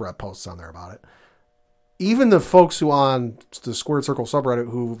thread posts on there about it. Even the folks who on the Squared Circle subreddit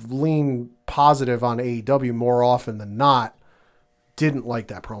who lean positive on AEW more often than not didn't like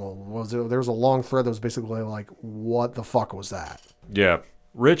that promo. There was a long thread that was basically like, what the fuck was that? Yeah.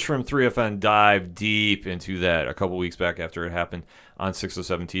 Rich from 3FN dived deep into that a couple weeks back after it happened on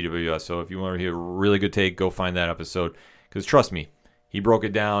 607 TWS. So if you want to hear a really good take, go find that episode. Because trust me, he broke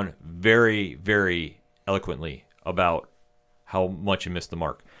it down very, very eloquently about how much he missed the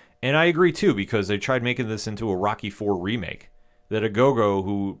mark. And I agree, too, because they tried making this into a Rocky IV remake. That Ogogo,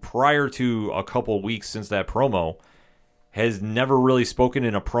 who prior to a couple weeks since that promo, has never really spoken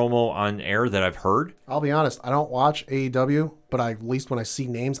in a promo on air that I've heard. I'll be honest, I don't watch AEW, but at least when I see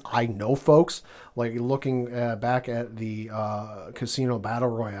names, I know folks. Like looking back at the Casino Battle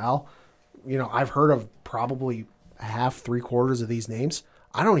Royale, I've heard of probably half, 3/4 of these names.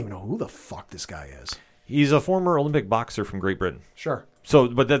 I don't even know who the fuck this guy is. He's a former Olympic boxer from Great Britain. Sure. So,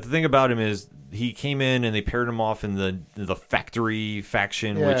 but the thing about him is he came in and they paired him off in the Factory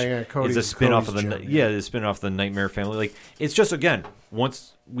faction, which is a spin-off of the spin-off of the Nightmare Family. Like, it's just, again,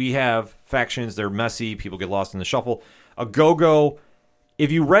 once we have factions, they're messy, people get lost in the shuffle. Ogogo,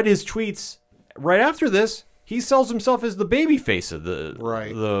 if you read his tweets right after this, he sells himself as the baby face of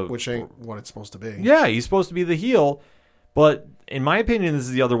which ain't what it's supposed to be. Yeah, he's supposed to be the heel, but in my opinion, this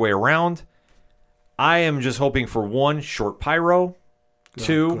is the other way around. I am just hoping for one, short pyro.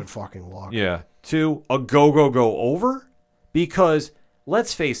 Good fucking luck. Yeah. 2, Ogogo go over. Because,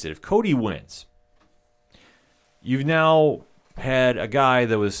 let's face it, if Cody wins, you've now had a guy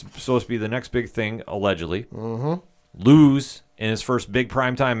that was supposed to be the next big thing, allegedly, lose in his first big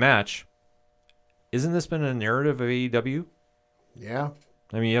primetime match. Isn't this been a narrative of AEW? Yeah.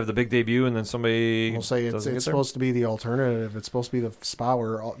 I mean, you have the big debut, and then somebody... We'll say it's supposed to be the alternative. It's supposed to be the spot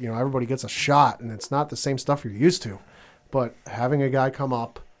where everybody gets a shot, and it's not the same stuff you're used to. But having a guy come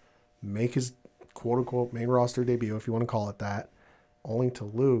up, make his quote-unquote main roster debut, if you want to call it that, only to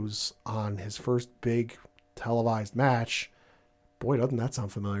lose on his first big televised match, boy, doesn't that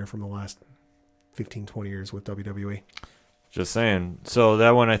sound familiar from the last 15, 20 years with WWE. Just saying. So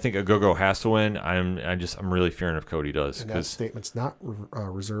that one, I think Ogogo has to win. I'm really fearing if Cody does. And that statement's not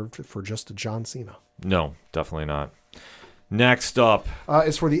reserved for just John Cena. No, definitely not. Next up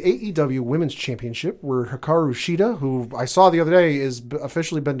is for the AEW Women's Championship, where Hikaru Shida, who I saw the other day is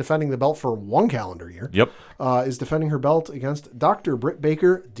officially been defending the belt for 1 calendar year, is defending her belt against Dr. Britt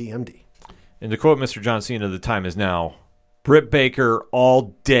Baker, DMD. And to quote Mr. John Cena, the time is now. Britt Baker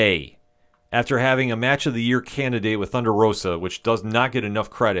all day. After having a Match of the Year candidate with Thunder Rosa, which does not get enough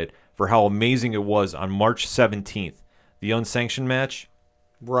credit for how amazing it was on March 17th. The unsanctioned match.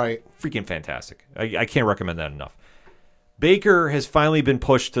 Right. Freaking fantastic. I can't recommend that enough. Baker has finally been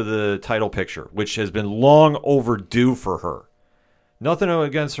pushed to the title picture, which has been long overdue for her. Nothing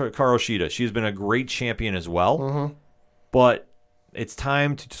against her, Hikaru Shida. She's been a great champion as well. But it's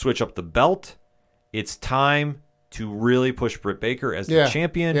time to switch up the belt. It's time to really push Britt Baker as the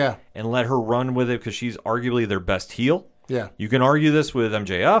champion and let her run with it because she's arguably their best heel. Yeah. You can argue this with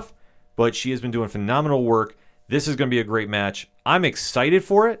MJF, but she has been doing phenomenal work. This is going to be a great match. I'm excited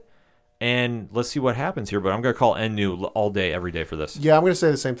for it. And let's see what happens here. But I'm going to call NU all day, every day for this. Yeah, I'm going to say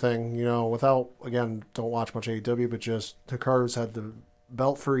the same thing. Without, again, don't watch much AEW, but just Hikaru's had the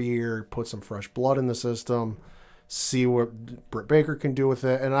belt for a year, put some fresh blood in the system, see what Britt Baker can do with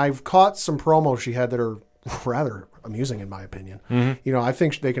it. And I've caught some promos she had that are rather amusing, in my opinion. I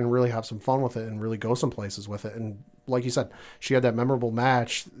think they can really have some fun with it and really go some places with it. And like you said, she had that memorable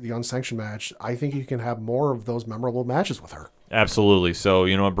match, the unsanctioned match. I think you can have more of those memorable matches with her. Absolutely. So,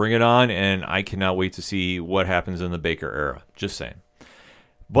 bring it on, and I cannot wait to see what happens in the Baker era. Just saying.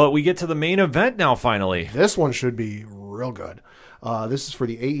 But we get to the main event now, finally. This one should be real good. This is for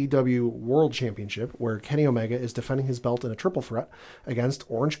the AEW World Championship, where Kenny Omega is defending his belt in a triple threat against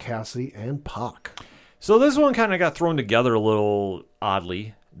Orange Cassidy and Pac. So this one kind of got thrown together a little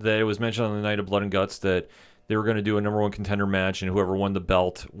oddly. That it was mentioned on the night of Blood and Guts that they were going to do a number one contender match, and whoever won the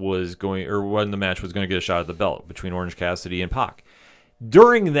belt won the match was going to get a shot at the belt between Orange Cassidy and Pac.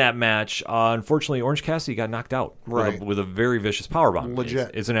 During that match, unfortunately, Orange Cassidy got knocked out with a very vicious powerbomb.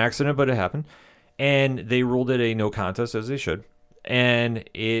 Legit. It's an accident, but it happened. And they ruled it a no contest, as they should. And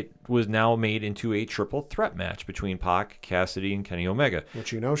it was now made into a triple threat match between Pac, Cassidy, and Kenny Omega. Which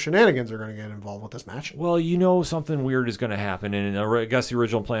shenanigans are going to get involved with this match. Well, something weird is going to happen. And I guess the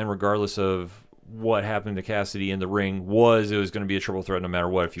original plan, regardless of what happened to Cassidy in the ring, it was going to be a triple threat no matter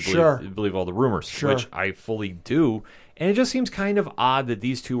what, if you believe all the rumors, which I fully do. And it just seems kind of odd that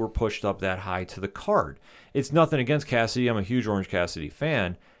these two were pushed up that high to the card. It's nothing against Cassidy. I'm a huge Orange Cassidy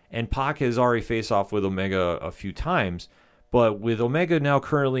fan. And Pac has already faced off with Omega a few times. But with Omega now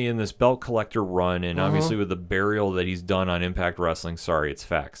currently in this belt collector run, and obviously with the burial that he's done on Impact Wrestling, sorry, it's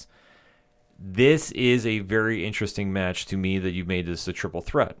facts. This is a very interesting match to me that you made this a triple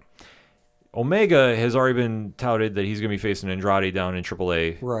threat. Omega has already been touted that he's going to be facing Andrade down in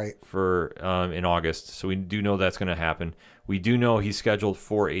AAA for in August, so we do know that's going to happen. We do know he's scheduled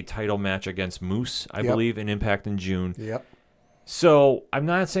for a title match against Moose, I believe, in Impact in June. Yep. So I'm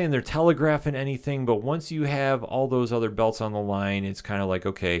not saying they're telegraphing anything, but once you have all those other belts on the line, it's kind of like,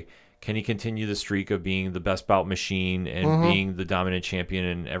 okay, can he continue the streak of being the best bout machine and being the dominant champion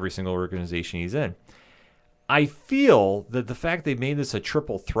in every single organization he's in? I feel that the fact they made this a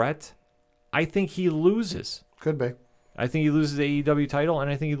triple threat, I think he loses. Could be. I think he loses the AEW title, and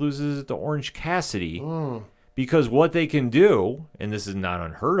I think he loses it to Orange Cassidy because what they can do, and this is not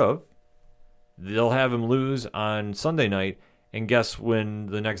unheard of, they'll have him lose on Sunday night. And guess when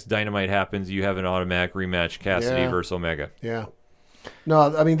the next Dynamite happens, you have an automatic rematch, Cassidy versus Omega. Yeah.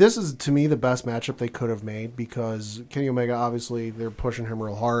 No, I mean, this is, to me, the best matchup they could have made because Kenny Omega, obviously, they're pushing him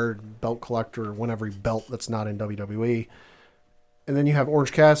real hard. Belt collector, won every belt that's not in WWE. And then you have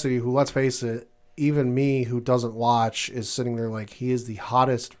Orange Cassidy, who, let's face it, even me, who doesn't watch, is sitting there like he is the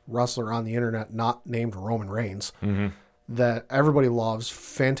hottest wrestler on the internet, not named Roman Reigns, that everybody loves.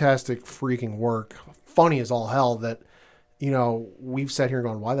 Fantastic freaking work. Funny as all hell that... we've sat here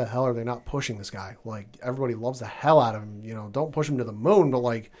going, why the hell are they not pushing this guy? Like, everybody loves the hell out of him. Don't push him to the moon,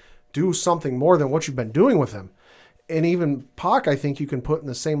 but, do something more than what you've been doing with him. And even Pac, I think you can put in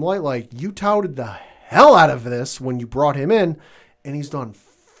the same light. Like, you touted the hell out of this when you brought him in, and he's done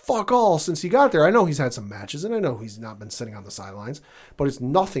fuck all since he got there. I know he's had some matches, and I know he's not been sitting on the sidelines, but it's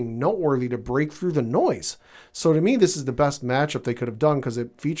nothing noteworthy to break through the noise. So to me, this is the best matchup they could have done because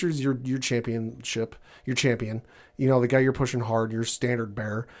it features your champion, the guy you're pushing hard, your standard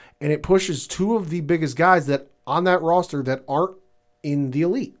bearer, and it pushes two of the biggest guys that on that roster that aren't in the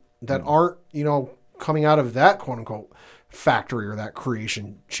elite, that aren't, coming out of that quote unquote factory or that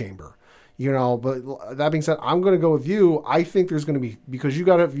creation chamber. But that being said, I'm going to go with you. I think there's going to be, because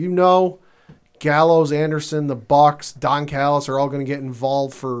Gallows, Anderson, the Bucks, Don Callis are all going to get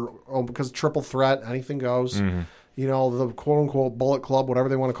involved because triple threat, anything goes. The quote-unquote Bullet Club, whatever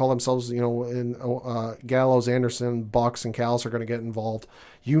they want to call themselves, in Gallows, Anderson, Bucks, and Callis are going to get involved.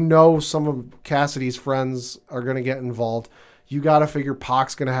 Some of Cassidy's friends are going to get involved. You got to figure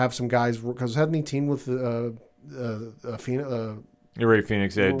Pac's going to have some guys, because hadn't he teamed with Ray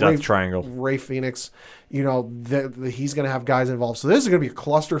Phoenix, Death Triangle. Ray Phoenix, he's going to have guys involved. So this is going to be a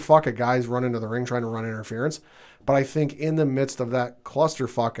clusterfuck of guys running into the ring trying to run interference. But I think in the midst of that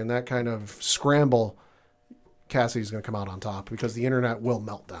clusterfuck and that kind of scramble, Cassidy's going to come out on top because the internet will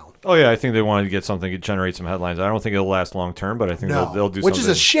melt down. Oh, yeah, I think they wanted to get something to generate some headlines. I don't think it'll last long term, but I think they'll do something. Which is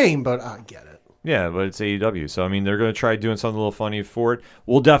a shame, but I get it. Yeah, but it's AEW. So, they're going to try doing something a little funny for it.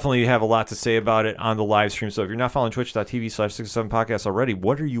 We'll definitely have a lot to say about it on the live stream. So if you're not following twitch.tv/607podcast already,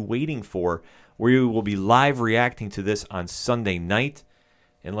 what are you waiting for? We will be live reacting to this on Sunday night.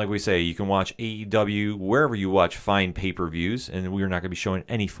 And like we say, you can watch AEW wherever you watch fine pay-per-views. And we're not going to be showing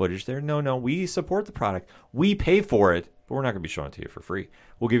any footage there. No, we support the product. We pay for it, but we're not going to be showing it to you for free.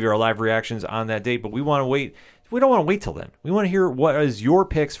 We'll give you our live reactions on that date, but we want to wait. We don't want to wait till then. We want to hear what is your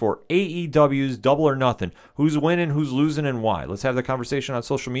picks for AEW's Double or Nothing. Who's winning, who's losing, and why. Let's have the conversation on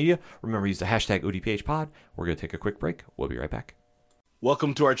social media. Remember, use the hashtag ODPHpod. We're going to take a quick break. We'll be right back.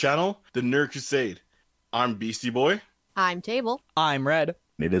 Welcome to our channel, The Nerd Crusade. I'm Beastie Boy. I'm Table. I'm Red.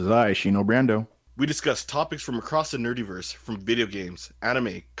 It is I, Shino Brando. We discuss topics from across the nerdiverse, from video games,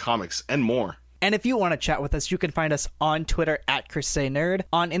 anime, comics, and more. And if you want to chat with us, you can find us on Twitter @CrusadeNerd,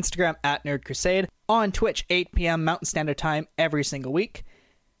 on Instagram @NerdCrusade, on Twitch 8 p.m. Mountain Standard Time every single week.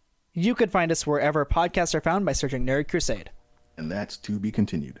 You can find us wherever podcasts are found by searching Nerd Crusade. And that's to be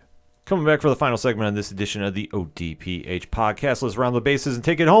continued. Coming back for the final segment on this edition of the ODPH podcast. Let's round the bases and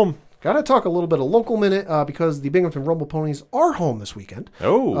take it home. Got to talk a little bit of local minute because the Binghamton Rumble Ponies are home this weekend.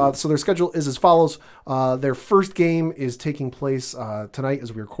 Oh. So their schedule is as follows. Their first game is taking place tonight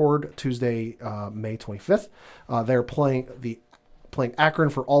as we record, Tuesday, May 25th. They're playing Akron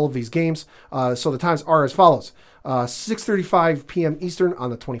for all of these games. So the times are as follows. 6:35 p.m. Eastern on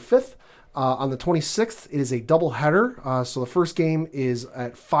the 25th. On the 26th, it is a doubleheader. So the first game is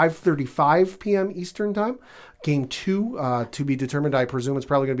at 5:35 p.m. Eastern time. Game 2, to be determined. I presume it's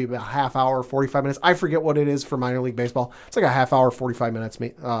probably going to be about a half hour, 45 minutes. I forget what it is for minor league baseball. It's like a half hour, 45 minutes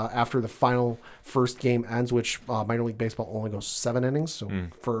after the final first game ends, which minor league baseball only goes 7 innings. So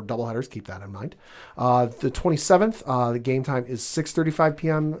for doubleheaders, keep that in mind. The 27th, the game time is 6:35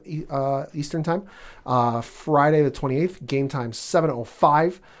 p.m. Eastern time. Friday the 28th, game time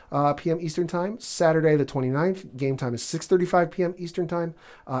 7:05 p.m. Eastern time. Saturday the 29th, game time is 6:35 p.m. Eastern time.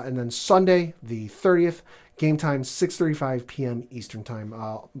 And then Sunday the 30th, game time 6:35 p.m. Eastern time.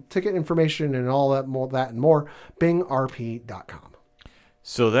 Ticket information and all that and more, bingrp.com.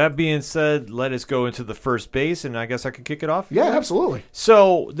 So that being said, let us go into the first base, and I guess I could kick it off. Yeah, absolutely.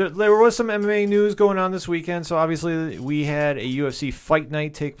 So there was some MMA news going on this weekend. So obviously we had a UFC fight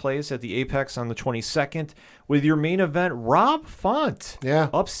night take place at the Apex on the 22nd with your main event, Rob Font,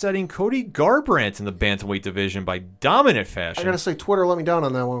 upsetting Cody Garbrandt in the bantamweight division by dominant fashion. I gotta say, Twitter let me down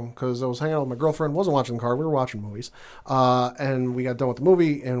on that one because I was hanging out with my girlfriend, wasn't watching the card, we were watching movies, and we got done with the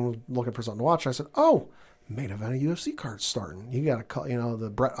movie and looking for something to watch. And I said, "Oh, main event of UFC cards starting. You got to, the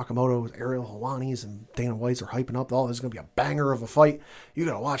Brett Okamoto's, Ariel Helwani's, and Dana White's are hyping up. Oh, this is going to be a banger of a fight. You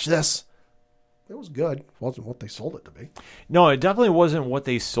got to watch this." It was good. It wasn't what they sold it to be. No, it definitely wasn't what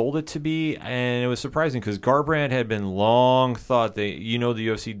they sold it to be, and it was surprising because Garbrandt had been long thought that, the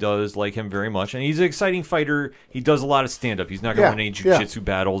UFC does like him very much, and he's an exciting fighter. He does a lot of stand-up. He's not going to win any jiu-jitsu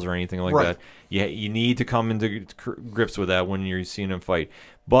battles or anything like that. Yeah, you need to come into grips with that when you're seeing him fight.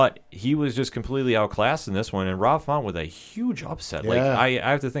 But he was just completely outclassed in this one, and Rob Font with a huge upset. Like I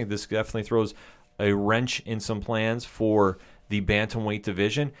have to think this definitely throws a wrench in some plans for the bantamweight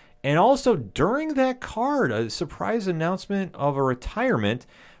division. And also during that card, a surprise announcement of a retirement,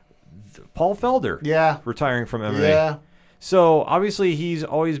 Paul Felder retiring from MMA. Yeah. So obviously he's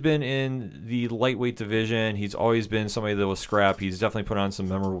always been in the lightweight division. He's always been somebody that will scrap. He's definitely put on some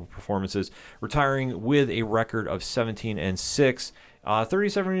memorable performances, retiring with a record of 17-6.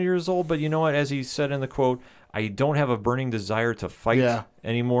 37 years old, but you know what? As he said in the quote, I don't have a burning desire to fight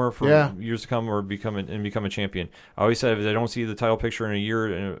anymore for years to come or become a champion. I always said if I don't see the title picture in a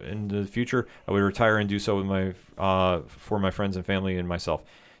year in the future, I would retire and do so with for my friends and family and myself.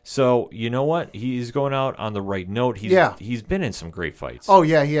 So you know what? He's going out on the right note. He's been in some great fights. Oh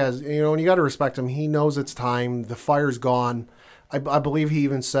yeah, he has. And you got to respect him. He knows it's time. The fire's gone. I believe he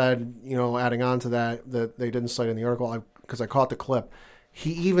even said, adding on to that they didn't cite in the article because I caught the clip.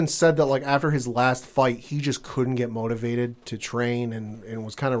 He even said that like after his last fight, he just couldn't get motivated to train and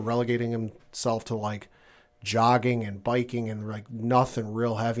was kind of relegating himself to like jogging and biking and like nothing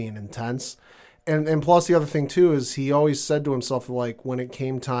real heavy and intense. And plus the other thing too is he always said to himself like when it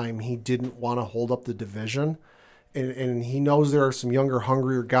came time, he didn't want to hold up the division. And he knows there are some younger,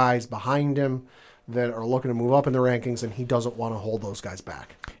 hungrier guys behind him that are looking to move up in the rankings, and he doesn't want to hold those guys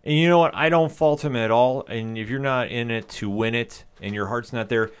back. And you know what? I don't fault him at all. And if you're not in it to win it and your heart's not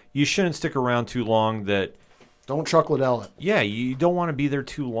there, you shouldn't stick around too long. Don't Chuck Liddell it. Yeah, you don't want to be there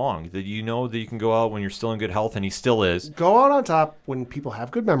too long. That you know that you can go out when you're still in good health, and he still is. Go out on top when people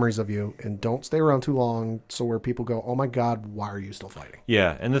have good memories of you, and don't stay around too long so where people go, oh my God, why are you still fighting?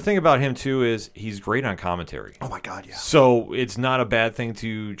 Yeah, and the thing about him, too, is he's great on commentary. Oh my God, yeah. So it's not a bad thing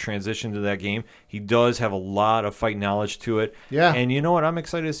to transition to that game. He does have a lot of fight knowledge to it. Yeah. And you know what? I'm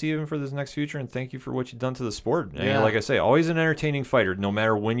excited to see him for this next future, and thank you for what you've done to the sport. Yeah. And like I say, always an entertaining fighter, no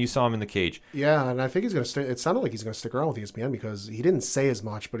matter when you saw him in the cage. Yeah, and I think he's going to stay. It sounded like he's going to stick around with ESPN because he didn't say as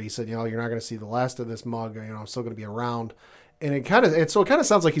much, but he said, you're not going to see the last of this mug. I'm still going to be around. And it kind of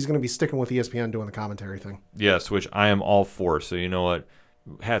sounds like he's going to be sticking with ESPN doing the commentary thing. Yes, which I am all for. So you know what?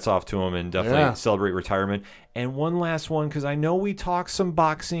 Hats off to him and definitely celebrate retirement. And one last one, because I know we talked some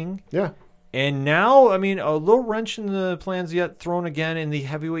boxing. Yeah. And now, a little wrench in the plans yet thrown again in the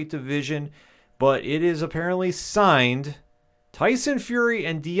heavyweight division, but it is apparently signed Tyson Fury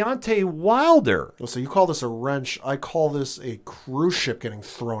and Deontay Wilder. So you call this a wrench. I call this a cruise ship getting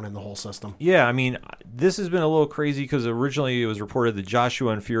thrown in the whole system. Yeah, this has been a little crazy because originally it was reported that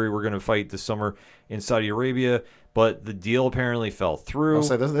Joshua and Fury were going to fight this summer in Saudi Arabia, but the deal apparently fell through. I'll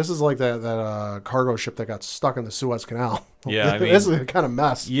say this is like that cargo ship that got stuck in the Suez Canal. Yeah, this is a kind of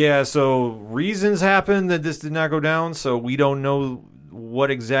mess. Yeah, so reasons happened that this did not go down, so we don't know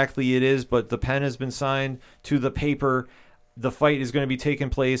what exactly it is, but the pen has been signed to the paper. the fight is going to be taking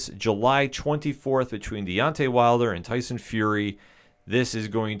place July 24th between Deontay Wilder and Tyson Fury. This is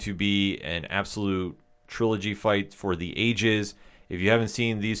going to be an absolute trilogy fight for the ages. If you haven't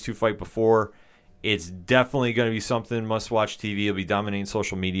seen these two fight before, it's definitely going to be something must-watch TV. It'll be dominating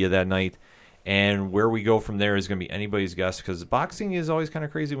social media that night. And where we go from there is going to be anybody's guess, because boxing is always kind of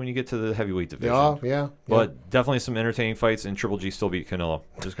crazy when you get to the heavyweight division. Yeah. But definitely some entertaining fights, and Triple G still beat Canelo.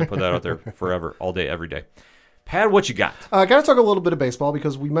 Just going to put that out there forever, all day, every day. Pat, what you got? I got to talk a little bit of baseball,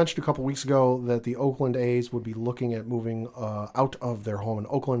 because we mentioned a couple weeks ago that the Oakland A's would be looking at moving out of their home in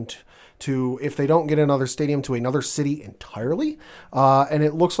Oakland to, if they don't get another stadium, to another city entirely. And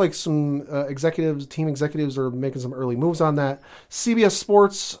it looks like some team executives are making some early moves on that. CBS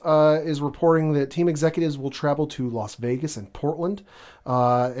Sports is reporting that team executives will travel to Las Vegas and Portland,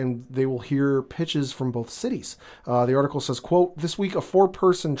 and they will hear pitches from both cities. The article says, quote, "This week, a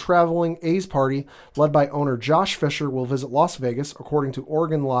 4-person traveling A's party led by owner Josh Fisher will visit Las Vegas, according to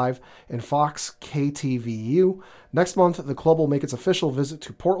Oregon Live and Fox KTVU. Next month, the club will make its official visit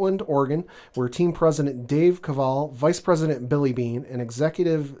to Portland, Oregon, where team president Dave Cavall, vice president Billy Bean, and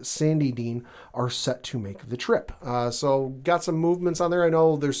executive Sandy Dean are set to make the trip." So got some movements on there. I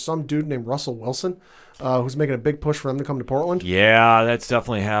know there's some dude named Russell Wilson who's making a big push for them to come to Portland. Yeah, that's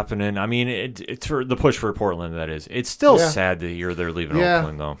definitely happening. I mean, it's for the push for Portland, that is. It's still sad to hear they're leaving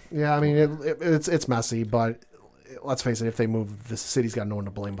Oakland, though. Yeah, I mean, it's messy, but let's face it, if they move, the city's got no one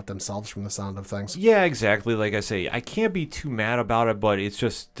to blame but themselves from the sound of things. Yeah, exactly. Like I say, I can't be too mad about it, but it's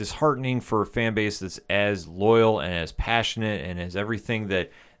just disheartening for a fan base that's as loyal and as passionate and as everything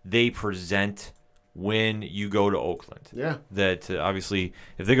that they present when you go to Oakland. Yeah. That obviously,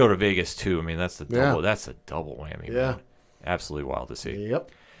 if they go to Vegas too, I mean, that's the double. That's a double whammy. Yeah. Man. Absolutely wild to see.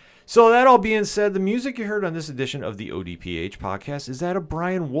 Yep. So that all being said, the music you heard on this edition of the ODPH podcast is that of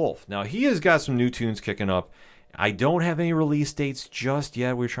Brian Wolf. Now, he has got some new tunes kicking up. I don't have any release dates just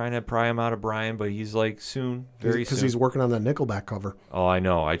yet. We're trying to pry him out of Brian, but he's like soon, very soon. Because he's working on that Nickelback cover. Oh, I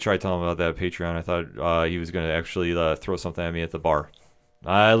know. I tried telling him about that Patreon. I thought he was going to actually throw something at me at the bar.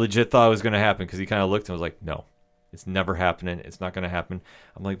 I legit thought it was going to happen, because he kind of looked and was like, no, it's never happening. It's not going to happen.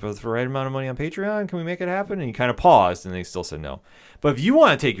 I'm like, but for the right amount of money on Patreon, can we make it happen? And he kind of paused, and they still said no. But if you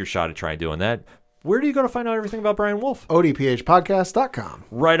want to take your shot at trying doing that, where do you go to find out everything about Brian Wolf? ODPHpodcast.com.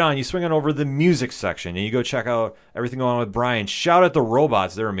 Right on. You swing on over the music section and you go check out everything going on with Brian. Shout out the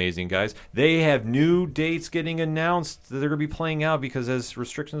Robots. They're amazing, guys. They have new dates getting announced that they're going to be playing out, because as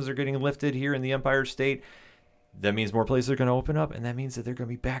restrictions are getting lifted here in the Empire State, that means more places are going to open up, and that means that they're going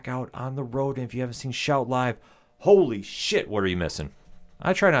to be back out on the road. And if you haven't seen Shout Live, holy shit, what are you missing?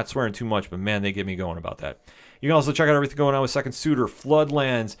 I try not swearing too much, but man, they get me going about that. You can also check out everything going on with Second Suitor,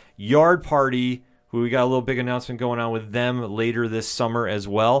 Floodlands, Yard Party, who we got a little big announcement going on with them later this summer as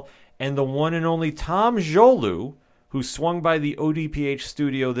well. And the one and only Tom Jolu, who swung by the ODPH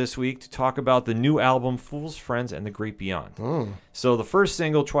studio this week to talk about the new album, Fools, Friends, and the Great Beyond. So the first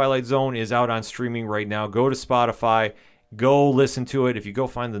single, Twilight Zone, is out on streaming right now. Go to Spotify. Go listen to it. If you go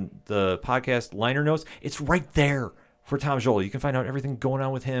find the podcast liner notes, it's right there for Tom Jolu. You can find out everything going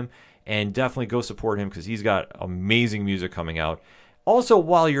on with him, and definitely go support him, because he's got amazing music coming out. Also,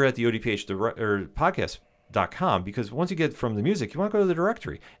 while you're at the ODPH podcast.com, because once you get from the music, you want to go to the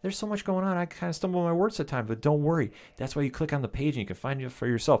directory. There's so much going on. I kind of stumble on my words at times, but don't worry. That's why you click on the page and you can find it for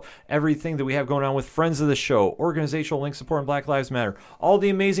yourself. Everything that we have going on with friends of the show, organizational links supporting Black Lives Matter, all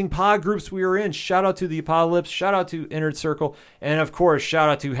the amazing pod groups we are in. Shout out to the Apocalypse, shout out to Inner Circle, and of course, shout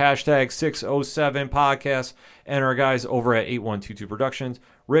out to hashtag 607 podcast and our guys over at 8122 Productions.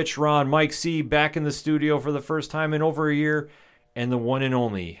 Rich, Ron, Mike C, back in the studio for the first time in over a year. And the one and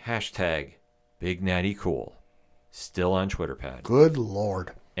only hashtag Big Natty Cool, still on Twitter, Pad. Good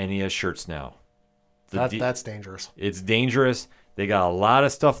Lord. And he has shirts now. That's dangerous. It's dangerous. They got a lot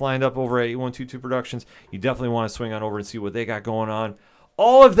of stuff lined up over at 8122 Productions. You definitely want to swing on over and see what they got going on.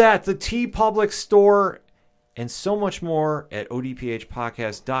 All of that, the T Public store, and so much more at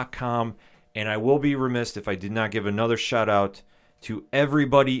odphpodcast.com. And I will be remiss if I did not give another shout out to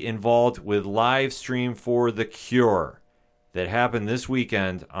everybody involved with live stream for The Cure that happened this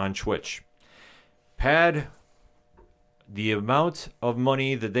weekend on Twitch. Pad, the amount of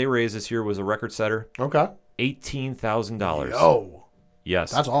money that they raised this year was a record setter. Okay. $18,000. Yo.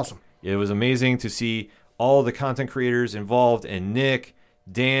 Yes. That's awesome. It was amazing to see all the content creators involved, and Nick,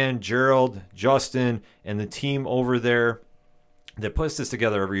 Dan, Gerald, Justin, and the team over there that puts this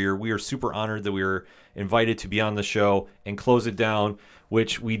together every year. We are super honored that we were invited to be on the show and close it down,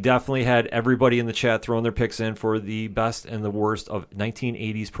 which we definitely had everybody in the chat throwing their picks in for the best and the worst of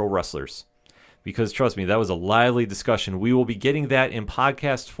 1980s pro wrestlers. Because trust me, that was a lively discussion. We will be getting that in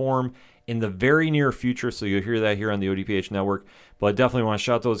podcast form in the very near future, so you'll hear that here on the ODPH network. But I definitely want to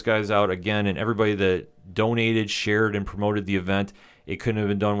shout those guys out again, and everybody that donated, shared, and promoted the event. It couldn't have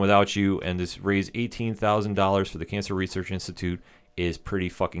been done without you, and this raised $18,000 for the Cancer Research Institute is pretty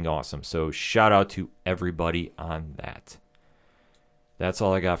fucking awesome. So shout out to everybody on that. That's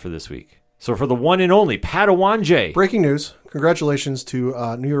all I got for this week. So for the one and only Padawanje. Breaking news. Congratulations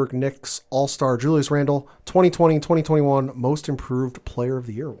to New York Knicks All-Star Julius Randle, 2020-2021 Most Improved Player of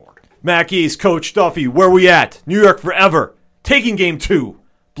the Year Award. Mac East, Coach Duffy, where we at? New York forever. Taking game 2.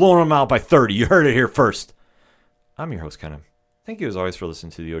 Blowing them out by 30. You heard it here first. I'm your host, Kenan. Thank you as always for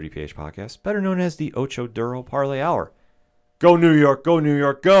listening to the ODPH podcast, better known as the Ocho Duro Parlay Hour. Go New York, go New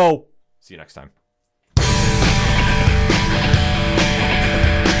York, go! See you next time.